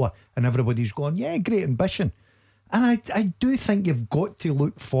top 4, and everybody's going, yeah, great ambition. And I do think you've got to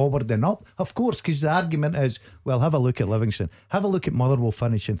look forward and up, of course, because the argument is, well, have a look at Livingston, have a look at Motherwell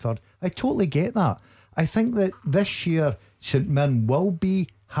finishing 3rd. I totally get that. I think that this year St Mirren will be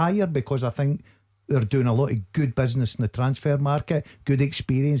higher because I think they're doing a lot of good business in the transfer market, good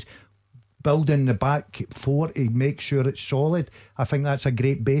experience, building the back 4 to make sure it's solid. I think that's a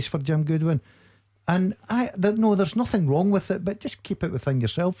great base for Jim Goodwin. And there's nothing wrong with it, but just keep it within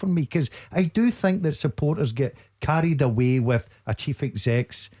yourself for me, because I do think that supporters get carried away with a chief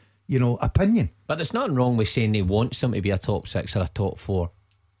exec's opinion. But there's nothing wrong with saying he wants them to be a top 6 or a top 4.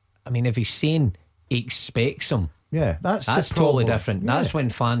 I mean, if he's saying he expects them, yeah, that's totally different. Yeah. That's when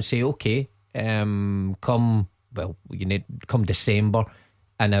fans say, okay, come December,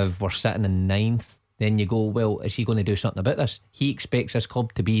 and if we're sitting in 9th, then you go, well, is he going to do something about this? He expects his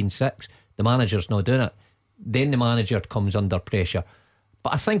club to be in 6th. The manager's not doing it. Then the manager comes under pressure.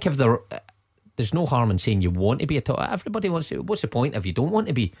 But I think if there's no harm in saying you want to be a top. Everybody wants to. What's the point if you don't want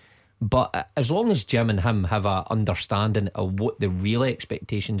to be? But as long as Jim and him have a understanding of what the real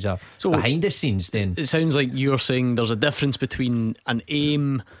expectations are behind the scenes, then it sounds like you're saying there's a difference between an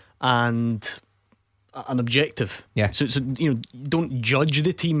aim and an objective. Yeah. So don't judge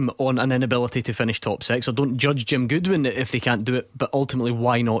the team on an inability to finish top 6, or don't judge Jim Goodwin if they can't do it. But ultimately,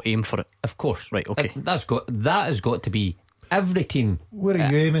 why not aim for it? Of course, right? Okay, that has got to be every team. Where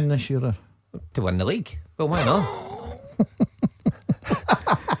are you aiming this year? To win the league. Well, why not?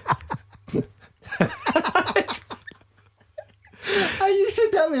 You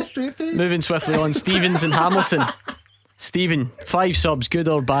said that with a straight face. Moving swiftly on, Stevens and Hamilton. Stephen, 5 subs, good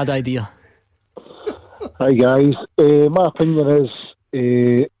or bad idea? Hi guys, my opinion is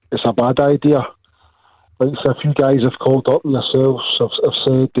it's a bad idea. Like a few guys have called up themselves, have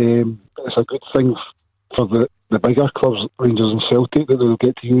said it's a good thing for the bigger clubs, Rangers and Celtic, that they'll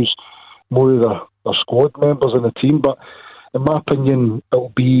get to use more of their squad members in the team. But in my opinion, it'll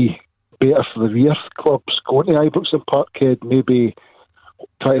be better for the rear clubs going to Ibrox and Parkhead, maybe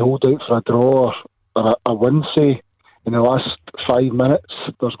try to hold out for a draw or a win, say, in the last 5 minutes,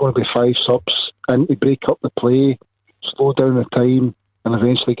 there's going to be 5 subs in to break up the play, slow down the time, and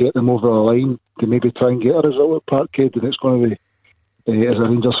eventually get them over the line to maybe try and get a result at Parkhead. And it's going to be, as a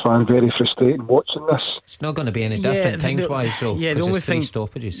Rangers fan, very frustrating watching this. It's not going to be any different times-wise, though. Yeah, the only thing,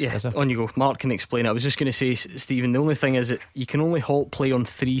 stoppages. Yeah, on you go. Mark can explain it. I was just going to say, Stephen, the only thing is that you can only halt play on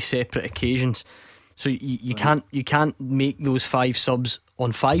 3 separate occasions. So you can't make those 5 subs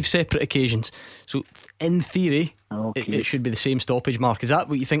on 5 separate occasions. So in theory, it should be the same stoppage. Mark, is that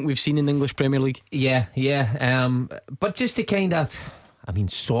what you think we've seen in the English Premier League? Yeah. But just to kind of,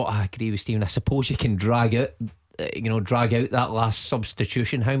 sort of agree with Stephen. I suppose you can drag out that last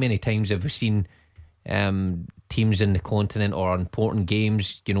substitution. How many times have we seen teams in the continent or important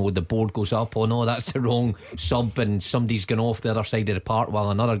games, the board goes up, oh no, that's the wrong sub, and somebody's gone off the other side of the park while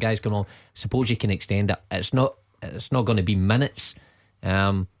another guy's gone on. Suppose you can extend it. It's not going to be minutes,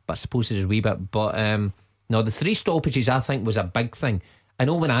 but I suppose there's a wee bit. But no, the 3 stoppages I think was a big thing. I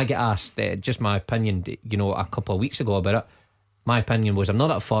know when I get asked just my opinion, a couple of weeks ago about it, my opinion was I'm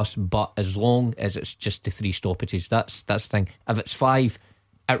not at fuss, but as long as it's just the 3 stoppages, that's the thing. If it's 5,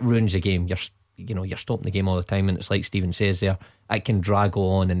 it ruins the game. You're stopping the game all the time, and it's like Stephen says there, it can drag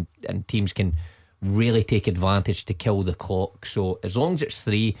on, and teams can really take advantage to kill the clock. So as long as it's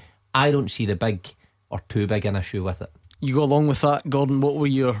 3, I don't see the big or too big an issue with it. You go along with that, Gordon. What were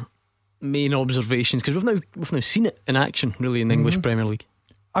your main observations? Because we've now seen it in action, really, in the English Premier League.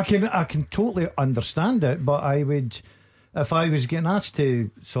 I can totally understand it, but I would, if I was getting asked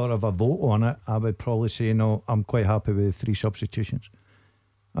to sort of a vote on it, I would probably say no. I'm quite happy with the 3 substitutions.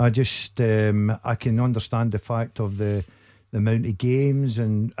 I just I can understand the fact of the amount of games,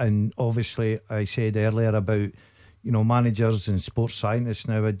 and obviously I said earlier about managers and sports scientists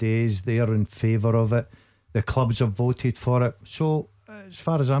nowadays, they are in favour of it. The clubs have voted for it. So as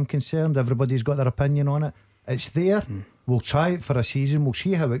far as I'm concerned, everybody's got their opinion on it. It's there. We'll try it for a season. We'll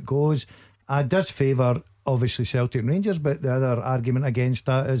see how it goes. It does favour obviously Celtic and Rangers, but the other argument against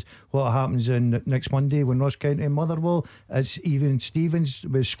that is what happens in next Monday when Ross County and Motherwell. It's even Stevens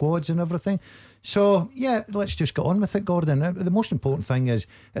with squads and everything. So yeah, let's just get on with it, Gordon. The most important thing is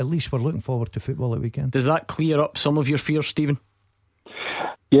at least we're looking forward to football at weekend. Does that clear up some of your fears, Stephen?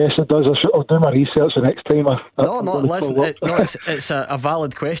 Yes, it does. I'll do my research the next time. It's a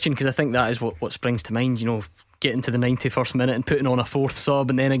valid question, because I think that is what springs to mind. Getting to the 91st minute and putting on a 4th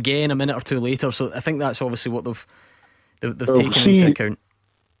sub, and then again a minute or 2 later. So I think that's obviously what they've taken into account.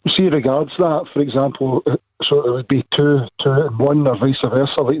 See, regards that, for example, so it would be 2 and 1 or vice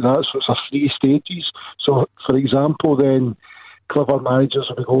versa like that. So it's a 3 stages. So for example, then clever managers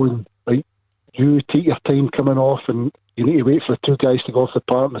will be going, right, you take your time coming off, and you need to wait for the 2 guys to go off the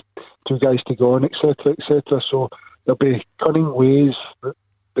park and the 2 guys to go on, etc., etc. So there'll be cunning ways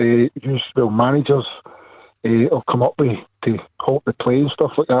that managers will come up with to halt the play and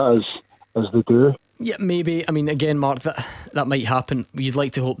stuff like that as they do. Yeah, maybe. Again, Mark, that might happen. You'd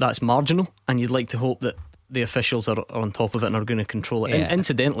like to hope that's marginal, and you'd like to hope that the officials are on top of it and are going to control it. Yeah.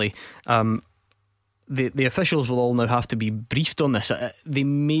 Incidentally, the officials will all now have to be briefed on this. They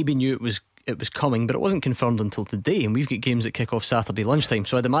maybe knew it was coming, but it wasn't confirmed until today, and we've got games that kick off Saturday lunchtime.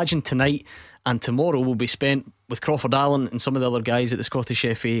 So I'd imagine tonight and tomorrow will be spent with Crawford Allen and some of the other guys at the Scottish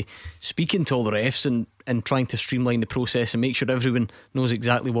FA speaking to all the refs and trying to streamline the process and make sure everyone knows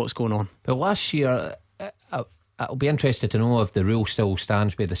exactly what's going on. But last year, I'll be interested to know if the rule still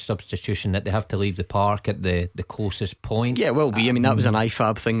stands by the substitution that they have to leave the park at the closest point. Yeah, it will be. That was an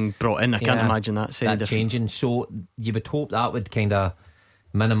IFAB thing brought in. I can't imagine that's any different. Changing. So you would hope that would kind of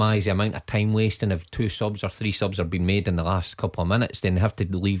minimise the amount of time wasting. If 2 subs or 3 subs are being made in the last couple of minutes, then they have to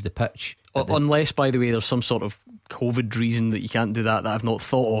leave the pitch. Unless, by the way, there's some sort of COVID reason that you can't do that I've not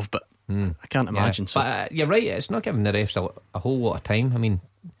thought of, but I can't imagine. Yeah. But you're right, it's not giving the refs a whole lot of time.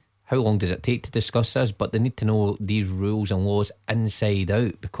 How long does it take to discuss this? But they need to know these rules and laws inside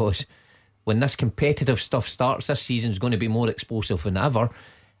out, because when this competitive stuff starts, this season's going to be more explosive than ever,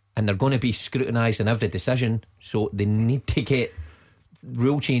 and they're going to be scrutinising every decision. So they need to get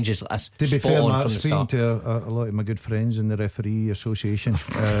rule changes as to be fair, Matt, from the speaking start. to a lot of my good friends in the referee association,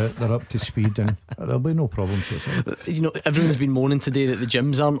 they're up to speed, and there'll be no problems. Everyone's been moaning today that the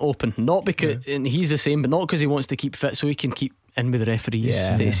gyms aren't open, not because and he's the same, but not because he wants to keep fit, so he can keep in with the referees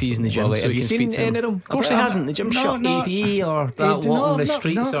that he sees in the gym. Have you seen any of them? Of course he hasn't. The gym's shut. AD or that walking the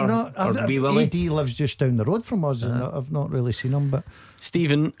streets or Wee Willie? AD lives just down the road from us, and I've not really seen him. But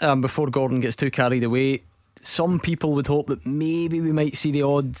Stephen, before Gordon gets too carried away, some people would hope that maybe we might see the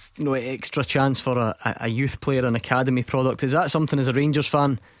odd extra chance for a youth player, an academy product. Is that something as a Rangers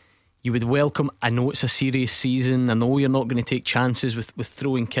fan you would welcome? I know it's a serious season, I know you're not going to take chances with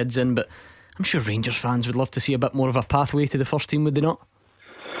throwing kids in, but I'm sure Rangers fans would love to see a bit more of a pathway to the first team, would they not?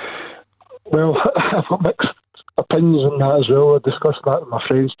 Well, I've got mixed opinions on that as well. I discussed that with my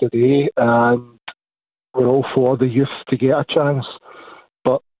friends today, and we're all for the youth to get a chance.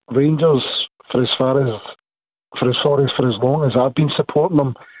 But Rangers, for as long as I've been supporting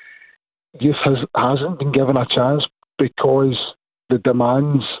them, youth hasn't been given a chance because the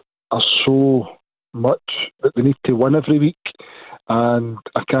demands are so much that they need to win every week. And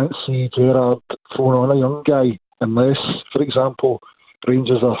I can't see Gerrard throwing on a young guy unless, for example,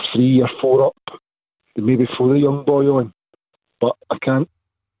 Rangers are 3 or 4 up. They maybe throw the young boy on. But I can't.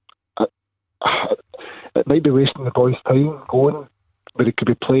 It might be wasting the boys' time going, but he could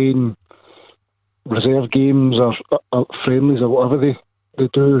be playing reserve games or friendlies or whatever they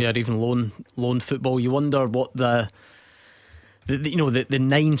do. Yeah, or even loan football. You wonder what the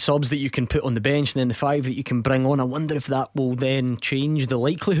 9 subs that you can put on the bench and then the 5 that you can bring on. I wonder if that will then change the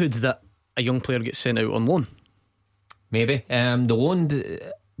likelihood that a young player gets sent out on loan. Maybe. The loan,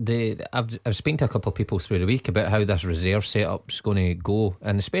 I've spoken to a couple of people through the week about how this reserve setup's going to go,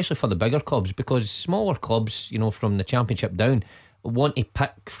 and especially for the bigger clubs, because smaller clubs, from the Championship down, want to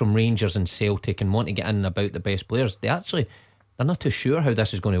pick from Rangers and Celtic and want to get in about the best players. They're not too sure how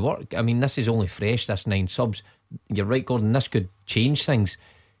this is going to work. I mean, this is only fresh, this 9 subs. You're right, Gordon, this could change things.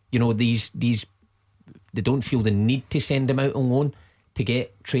 These they don't feel the need to send them out on loan to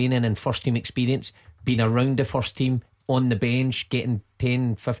get training and first team experience. Being around the first team, on the bench, getting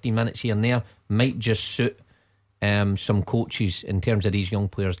 10-15 minutes here and there might just suit some coaches in terms of these young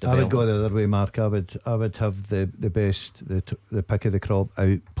players development. I would go the other way, Mark. I would have the best, the pick of the crop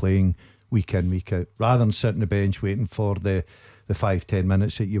out playing week in, week out, rather than sitting on the bench waiting for the 5-10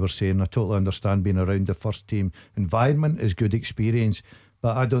 minutes that you were saying. I totally understand being around the first team environment is good experience,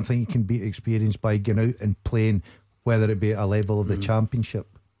 but I don't think you can beat experience by going out and playing, whether it be at a level of the Championship.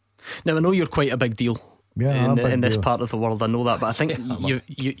 Now I know you're quite a big deal in this part of the world. I know that, but I think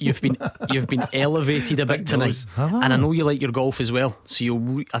you've been elevated a bit tonight, and I know you like your golf as well.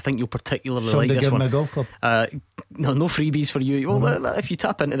 So I think you'll particularly like this one. My golf club. No freebies for you. Well, if you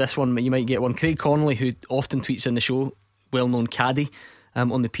tap into this one, you might get one. Craig Connolly, who often tweets in the show, well-known caddy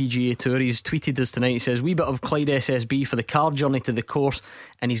on the PGA Tour, he's tweeted us tonight. He says, wee bit of Clyde SSB for the car journey to the course,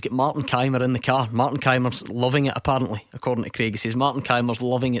 and he's got Martin Keimer in the car. Martin Keimer's loving it, apparently, according to Craig. He says Martin Keimer's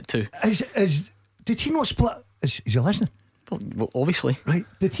loving it too. Did he not split? Is he listening? Well, obviously. Right.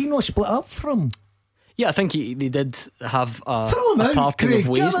 Did he not split up from? Yeah, I think they did have a parting Craig, of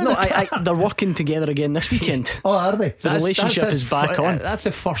ways. No, they're working together again this weekend. Oh, are they? The relationship is back on. That's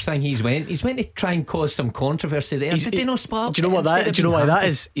the first thing he's went to try and cause some controversy there. Did they not split up? Do you know what that? Do you know why that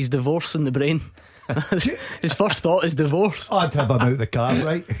is? He's divorcing the brain. His first thought is divorce. I'd have him out the car,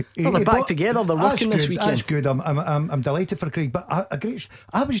 right? Well, they're back together. They're working this weekend. That's good. I'm delighted for Craig. But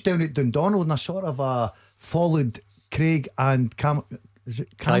I was down at Dundonald and I sort of followed Craig and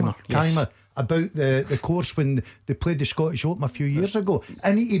Keimer yes. about the course when they played the Scottish Open a few years ago,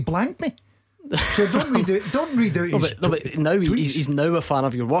 and he blanked me. So don't read out his but now he's now a fan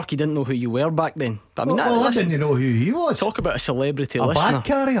of your work. He didn't know who you were back then. But I mean, I didn't know who he was. Talk about a celebrity a listener. Bad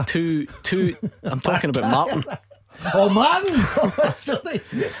carrier. I'm talking about Martin. Oh, Martin! Sorry.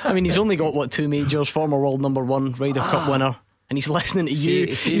 I mean, he's only got 2 majors, former world number 1, Ryder Cup winner. And he's listening to you.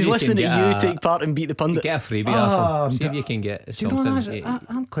 He's listening to you take part and beat the pundit. Get a freebie off him. See if you can get something.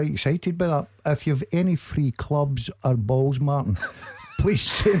 I'm quite excited by that. If you've any free clubs or balls, Martin, please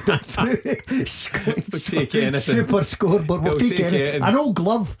send it through. We'll take anything. Super scoreboard. We'll take anything. An old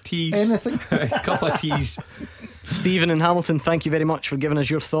glove. Tees. Anything. A couple of tees. Stephen in Hamilton, thank you very much for giving us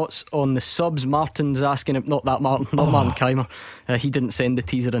your thoughts on the subs. Martin's asking him, not Martin Keimer. He didn't send the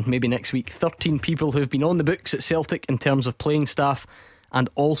teaser in. Maybe next week. 13 people who've been on the books at Celtic in terms of playing staff and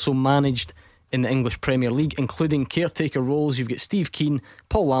also managed in the English Premier League, including caretaker roles. You've got Steve Keane,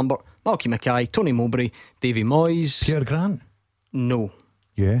 Paul Lambert, Malky Mackay, Tony Mowbray, Davy Moyes. Pierre Grant? No.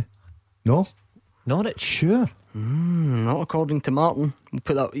 Yeah. No? Norwich? Sure. Not according to Martin. We'll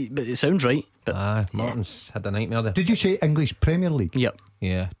put that, but it sounds right. But Martin's had a nightmare there. Did you say English Premier League? Yep.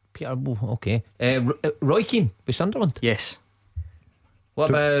 Yeah. Peter, okay. Roy Keane with Sunderland? Yes.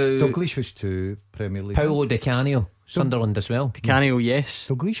 What about Dalglish was to Premier League? Paolo Di Canio, Sunderland as well. Di Canio, yes.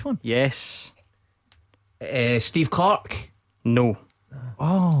 Dalglish one? Yes. Steve Clark? No.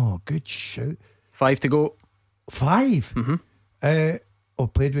 Oh, good shout. 5 to go. 5? Mm-hmm.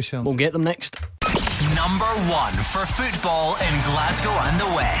 Played with Celtic. We'll get them next. Number 1 for football in Glasgow and the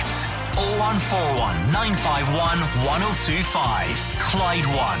West. 0141 951 1025. Clyde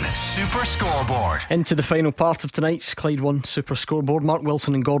 1 Super Scoreboard. Into the final part of tonight's Clyde 1 Super Scoreboard. Mark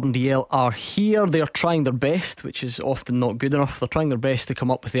Wilson and Gordon Dalziel are here. They are trying their best, which is often not good enough. They're trying their best to come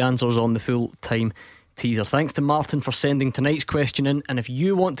up with the answers on the full time teaser. Thanks to Martin for sending tonight's question in. And if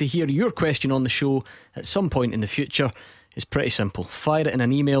you want to hear your question on the show at some point in the future, it's pretty simple. Fire it in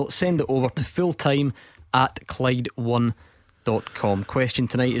an email, send it over to fulltime@Clyde1.com. Question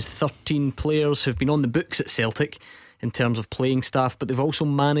tonight is 13 players who've been on the books at Celtic in terms of playing staff, but they've also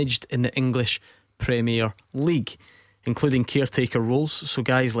managed in the English Premier League, including caretaker roles. So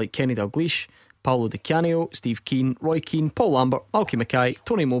guys like Kenny Dalglish, Paolo Di Canio, Steve Keane, Roy Keane, Paul Lambert, Malky Mackay,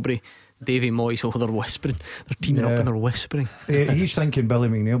 Tony Mowbray, Davy Moyes. Oh, they're whispering. They're teaming up and they're whispering. He's thinking Billy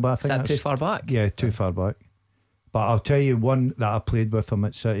McNeil, but I think is that too far back? Yeah, too far back. But I'll tell you one that I played with him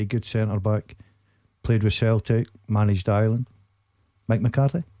at City, good centre back, played with Celtic, managed Ireland. Mike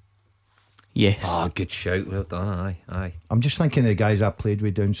McCarthy. Yes. Oh, good shout. Well done. Aye. I'm just thinking of the guys I played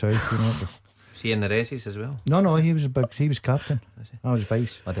with down south. You know. Was he in the Resies as well? No, he was captain. I was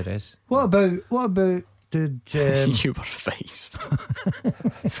vice. Oh, the Res. What about did you were vice?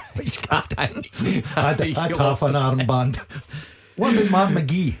 Vice captain. I'd half an armband. What about Mark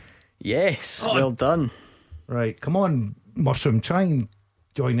McGee? Yes, well done. Right, come on, Mushroom, try and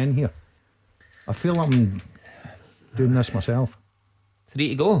join in here. I feel I'm doing this myself. 3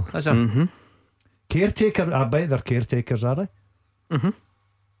 to go, is there? Mm-hmm. Caretaker, I bet they're caretakers, are they? Mm-hmm.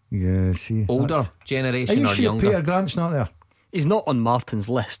 Yeah, see. Older generation are you or sure younger? Peter Grant's not there? He's not on Martin's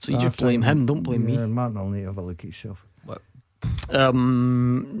list, so you just blame him, don't blame me. Martin will need to have a look at himself. What?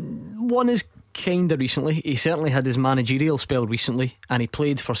 One is kind of recently. He certainly had his managerial spell recently, and he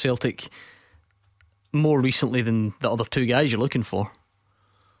played for Celtic more recently than the other two guys you're looking for.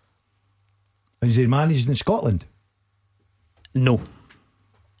 Is he managed in Scotland? No.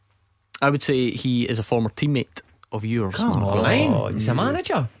 I would say he is a former teammate of yours. Come Mark. on, he's a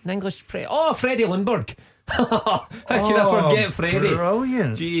manager in English. Freddie Lundberg. How can I forget Freddie?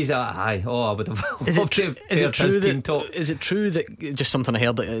 Brilliant. Jeez, I would have Is loved to have heard his team talk. Is it true that, just something I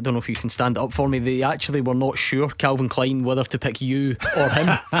heard, I don't know if you can stand it up for me, they actually were not sure, Calvin Klein, whether to pick you or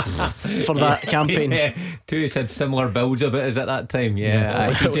him for that campaign? Yeah, two had similar builds of it as at that time.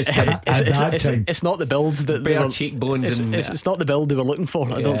 Yeah, he just it's not the build that they bare were, cheekbones it's not the build they were looking for.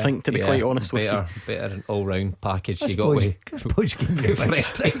 I don't think, to be quite honest with you. Better an all-round package you got with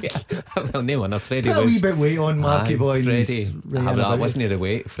Freddie. Well, no one. Freddie a was wee bit weight on Marky boy. Freddie, that wasn't the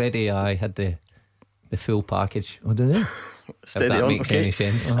weight. Freddie, I had the full package. Oh, did he? Steady if that makes any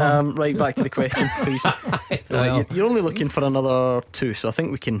sense. Right, back to the question, please. You're only looking for another two, so I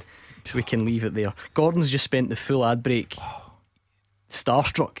think we can leave it there. Gordon's just spent the full ad break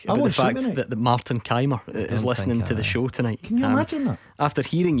starstruck about the fact that Martin Keimer is listening to the show tonight. Can you imagine that? After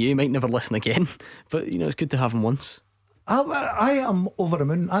hearing you, he might never listen again, but it's good to have him once. I am over the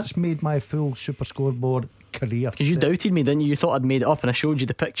moon. That's made my full Super Scoreboard career. Because you doubted me, didn't you? You thought I'd made it up, and I showed you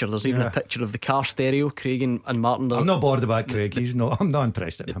the picture. There's even a picture of the car stereo. Craig and Martin. I'm not bored about Craig. I'm not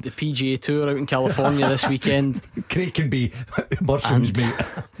interested in him. The PGA Tour out in California this weekend. Craig can be Bursum's mate.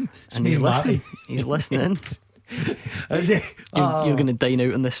 And he's listening. He's listening. Is he? You're going to dine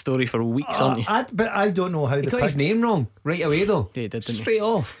out on this story for weeks, aren't you? But I don't know how he got his name wrong right away though. Yeah, he did, didn't straight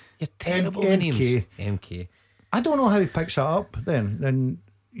off. You're terrible with names. MK. I don't know how he picks that up then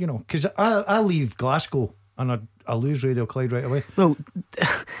because I leave Glasgow and I lose Radio Clyde right away. Well,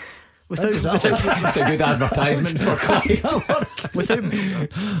 that's a good advertisement for Clyde. Without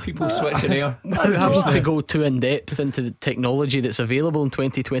people switching air, without having to go too in depth into the technology that's available in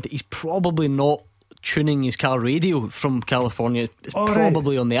 2020, he's probably not tuning his car radio from California. It's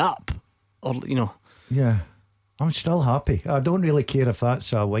probably on the app, or Yeah, I'm still happy. I don't really care if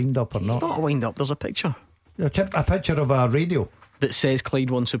that's a wind up or not. It's not a wind up. There's a picture. A picture of a radio that says Clyde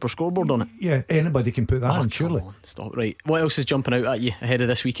 1 Super Scoreboard on it. Yeah, anybody can put that on, surely. Stop. Right, what else is jumping out at you ahead of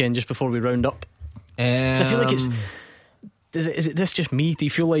this weekend, just before we round up? So I feel like is it this just me? Do you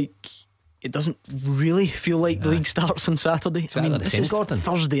feel like it doesn't really feel like the league starts on Saturday? This is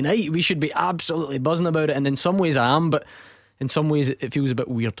Thursday night. We should be absolutely buzzing about it, and in some ways I am, but in some ways it feels a bit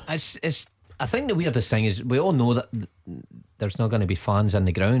weird. I think the weirdest thing is we all know that there's not going to be fans in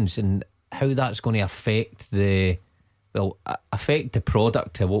the grounds, and how that's going to affect the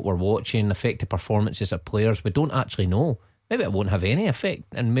product to what we're watching, affect the performances of players. We don't actually know. Maybe it won't have any effect,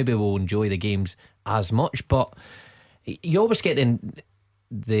 and maybe we'll enjoy the games as much. But you always get in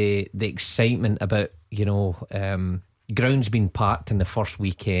the excitement about grounds being packed in the first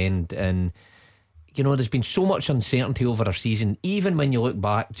weekend, and you know, there's been so much uncertainty over our season. Even when you look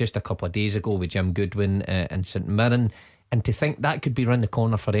back just a couple of days ago with Jim Goodwin and St Mirren, and to think that could be round the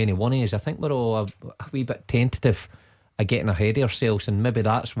corner for any one of us, I think we're all a wee bit tentative of getting ahead of ourselves, and maybe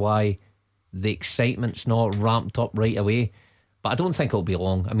that's why the excitement's not ramped up right away. But I don't think it'll be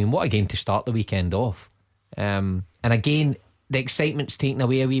long. I mean, what a game to start the weekend off. And again, the excitement's taken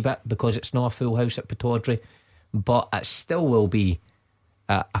away a wee bit because it's not a full house at Pittodrie, but it still will be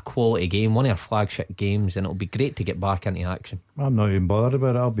a quality game, one of our flagship games, and it'll be great to get back into action. I'm not even bothered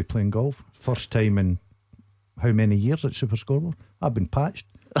about it. I'll be playing golf. First time in how many years at Super Scoreboard? I've been patched.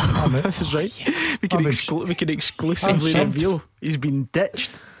 This is right. We can exclusively reveal he's been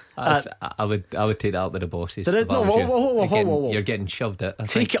ditched. I would take that up with the bosses. You're getting shoved at.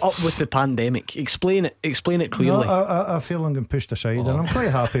 Take it up with the pandemic. Explain it clearly. No, I feel I'm getting pushed aside, and I'm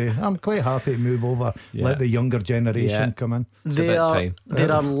quite happy. I'm quite happy to move over. Let the younger generation come in. There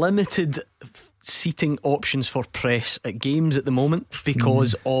are limited seating options for press at games at the moment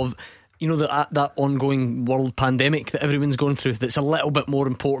because of, you know, that ongoing world pandemic that everyone's going through, that's a little bit more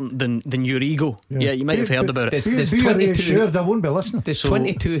important than your ego. Yeah, you might have heard about it. There's 22. I won't be listening. There's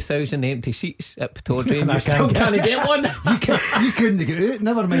 22,000 empty seats at Pittodrie, and you still can't get one. You couldn't get out.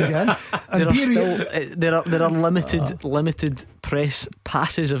 Never mind getting. There are limited press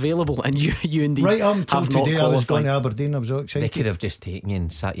passes available, and you indeed right up until have not today. qualified. I was going to Aberdeen. I was so excited. They could have just taken you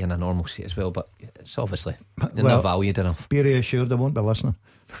and sat you in a normal seat as well, but it's obviously not valued enough. Be reassured, I won't be listening.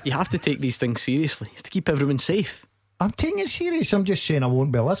 You have to take these things seriously. It's to keep everyone safe. I'm taking it serious. I'm just saying I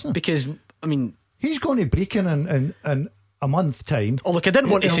won't be listening. Because, I mean, he's going to Brecon in a month time. Oh look, I didn't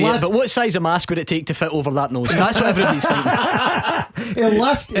want to say it, but what size of mask would it take to fit over that nose? That's what everybody's thinking.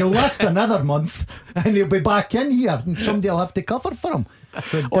 He'll last another month, and he'll be back in here, and somebody will have to cover for him.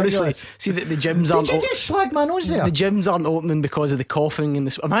 Honestly, see the gyms aren't. Did you just slag my nose there? The gyms aren't opening because of the coughing and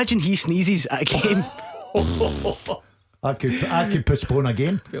the. Imagine he sneezes at a game. I could postpone a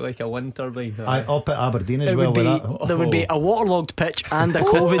game. Be like a wind turbine. Up at Aberdeen as well. There would be a waterlogged pitch and a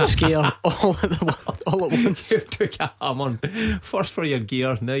COVID scare all at once. You took a ham on first for your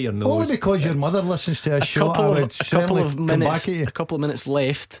gear, now your nose. Only because your mother listens to a show. A couple of minutes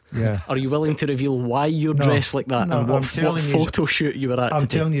left. Yeah. Are you willing to reveal why you're dressed like that and what photo shoot you were at? I'm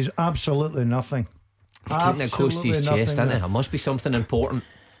telling you, absolutely nothing. He's keeping it close to his chest, isn't it? It must be something important.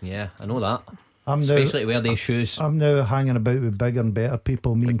 Yeah, I know that. Especially to wear these shoes. I'm now hanging about with bigger and better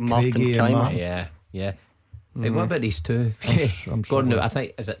people. Me like and Martin Craigie and Martin. Yeah. Hey, what about these two? Gordon, I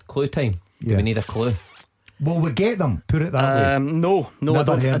think, is it clue time? Do we need a clue? Will we get them? Put it that way. No, I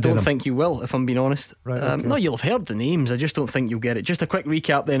don't think you will, if I'm being honest. Right, okay. No, you'll have heard the names. I just don't think you'll get it. Just a quick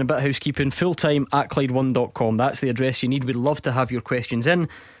recap then, a bit of housekeeping. Fulltime at Clyde1.com. That's the address you need. We'd love to have your questions in,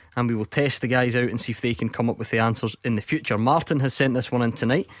 and we will test the guys out and see if they can come up with the answers in the future. Martin has sent this one in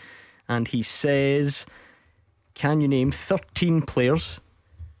tonight, and he says, can you name 13 players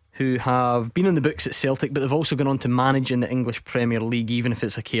who have been in the books at Celtic, but they've also gone on to manage in the English Premier League, even if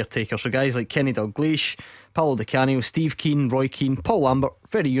it's a caretaker? So guys like Kenny Dalglish, Paolo Di Canio, Steve Keane, Roy Keane, Paul Lambert,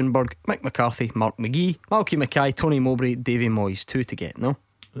 Freddie Ljungberg, Mick McCarthy, Mark McGee, Malky Mackay, Tony Mowbray, Davy Moyes. 2 to get, no?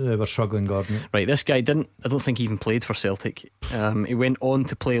 We're struggling, Gordon. Right, this guy I don't think he even played for Celtic. He went on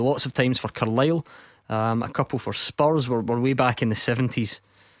to play lots of times for Carlisle, a couple for Spurs. We're way back in the 70s.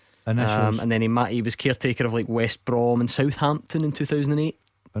 And then he was caretaker of like West Brom and Southampton in 2008.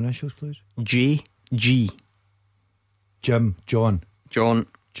 Initials, please. J.G. Jim. John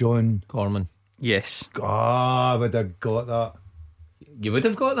Gorman. Yes. I would have got that. You would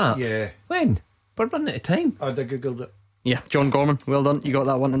have got that? Yeah. When? We're running out of time. I'd have googled it. Yeah, John Gorman. Well done. You got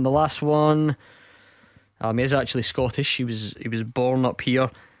that one. And the last one, he is actually Scottish. He was born up here.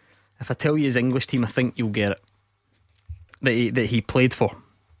 If I tell you his English team, I think you'll get it. That he played for.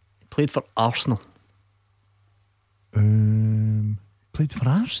 Played for Arsenal. Played for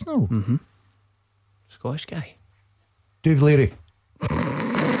Arsenal? Mm-hmm. Scottish guy. Dave Leary.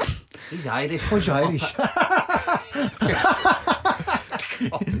 He's Irish. Who's Irish?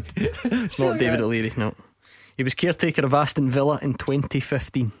 Not David O'Leary, no. He was caretaker of Aston Villa in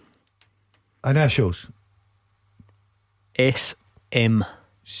 2015. Initials. SM.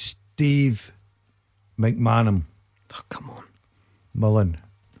 Steve McManam. Oh, come on. Mullen.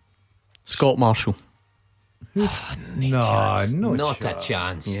 Scott Marshall. Not a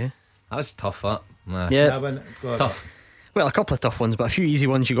chance. Yeah. That was tough, that. Nah. Yeah. Tough. Well, a couple of tough ones, but a few easy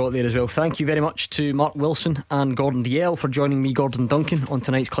ones you got there as well. Thank you very much to Mark Wilson and Gordon Dalziel for joining me, Gordon Duncan, on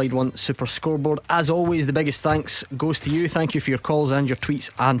tonight's Clyde 1 Super Scoreboard. As always, the biggest thanks goes to you. Thank you for your calls and your tweets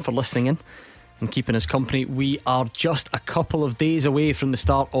and for listening in. and keeping us company. We are just a couple of days away from the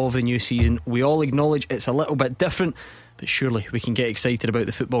start of the new season. We all acknowledge it's a little bit different, but surely we can get excited about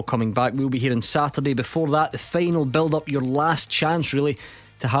the football coming back. We'll be here on Saturday. Before that, the final build up, your last chance really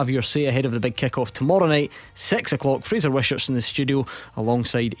to have your say ahead of the big kick-off tomorrow night, 6 o'clock. Fraser Wishart's in the studio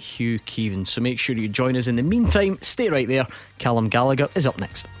alongside Hugh Keevan, so make sure you join us. In the meantime, stay right there. Callum Gallagher is up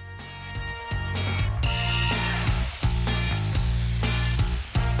next.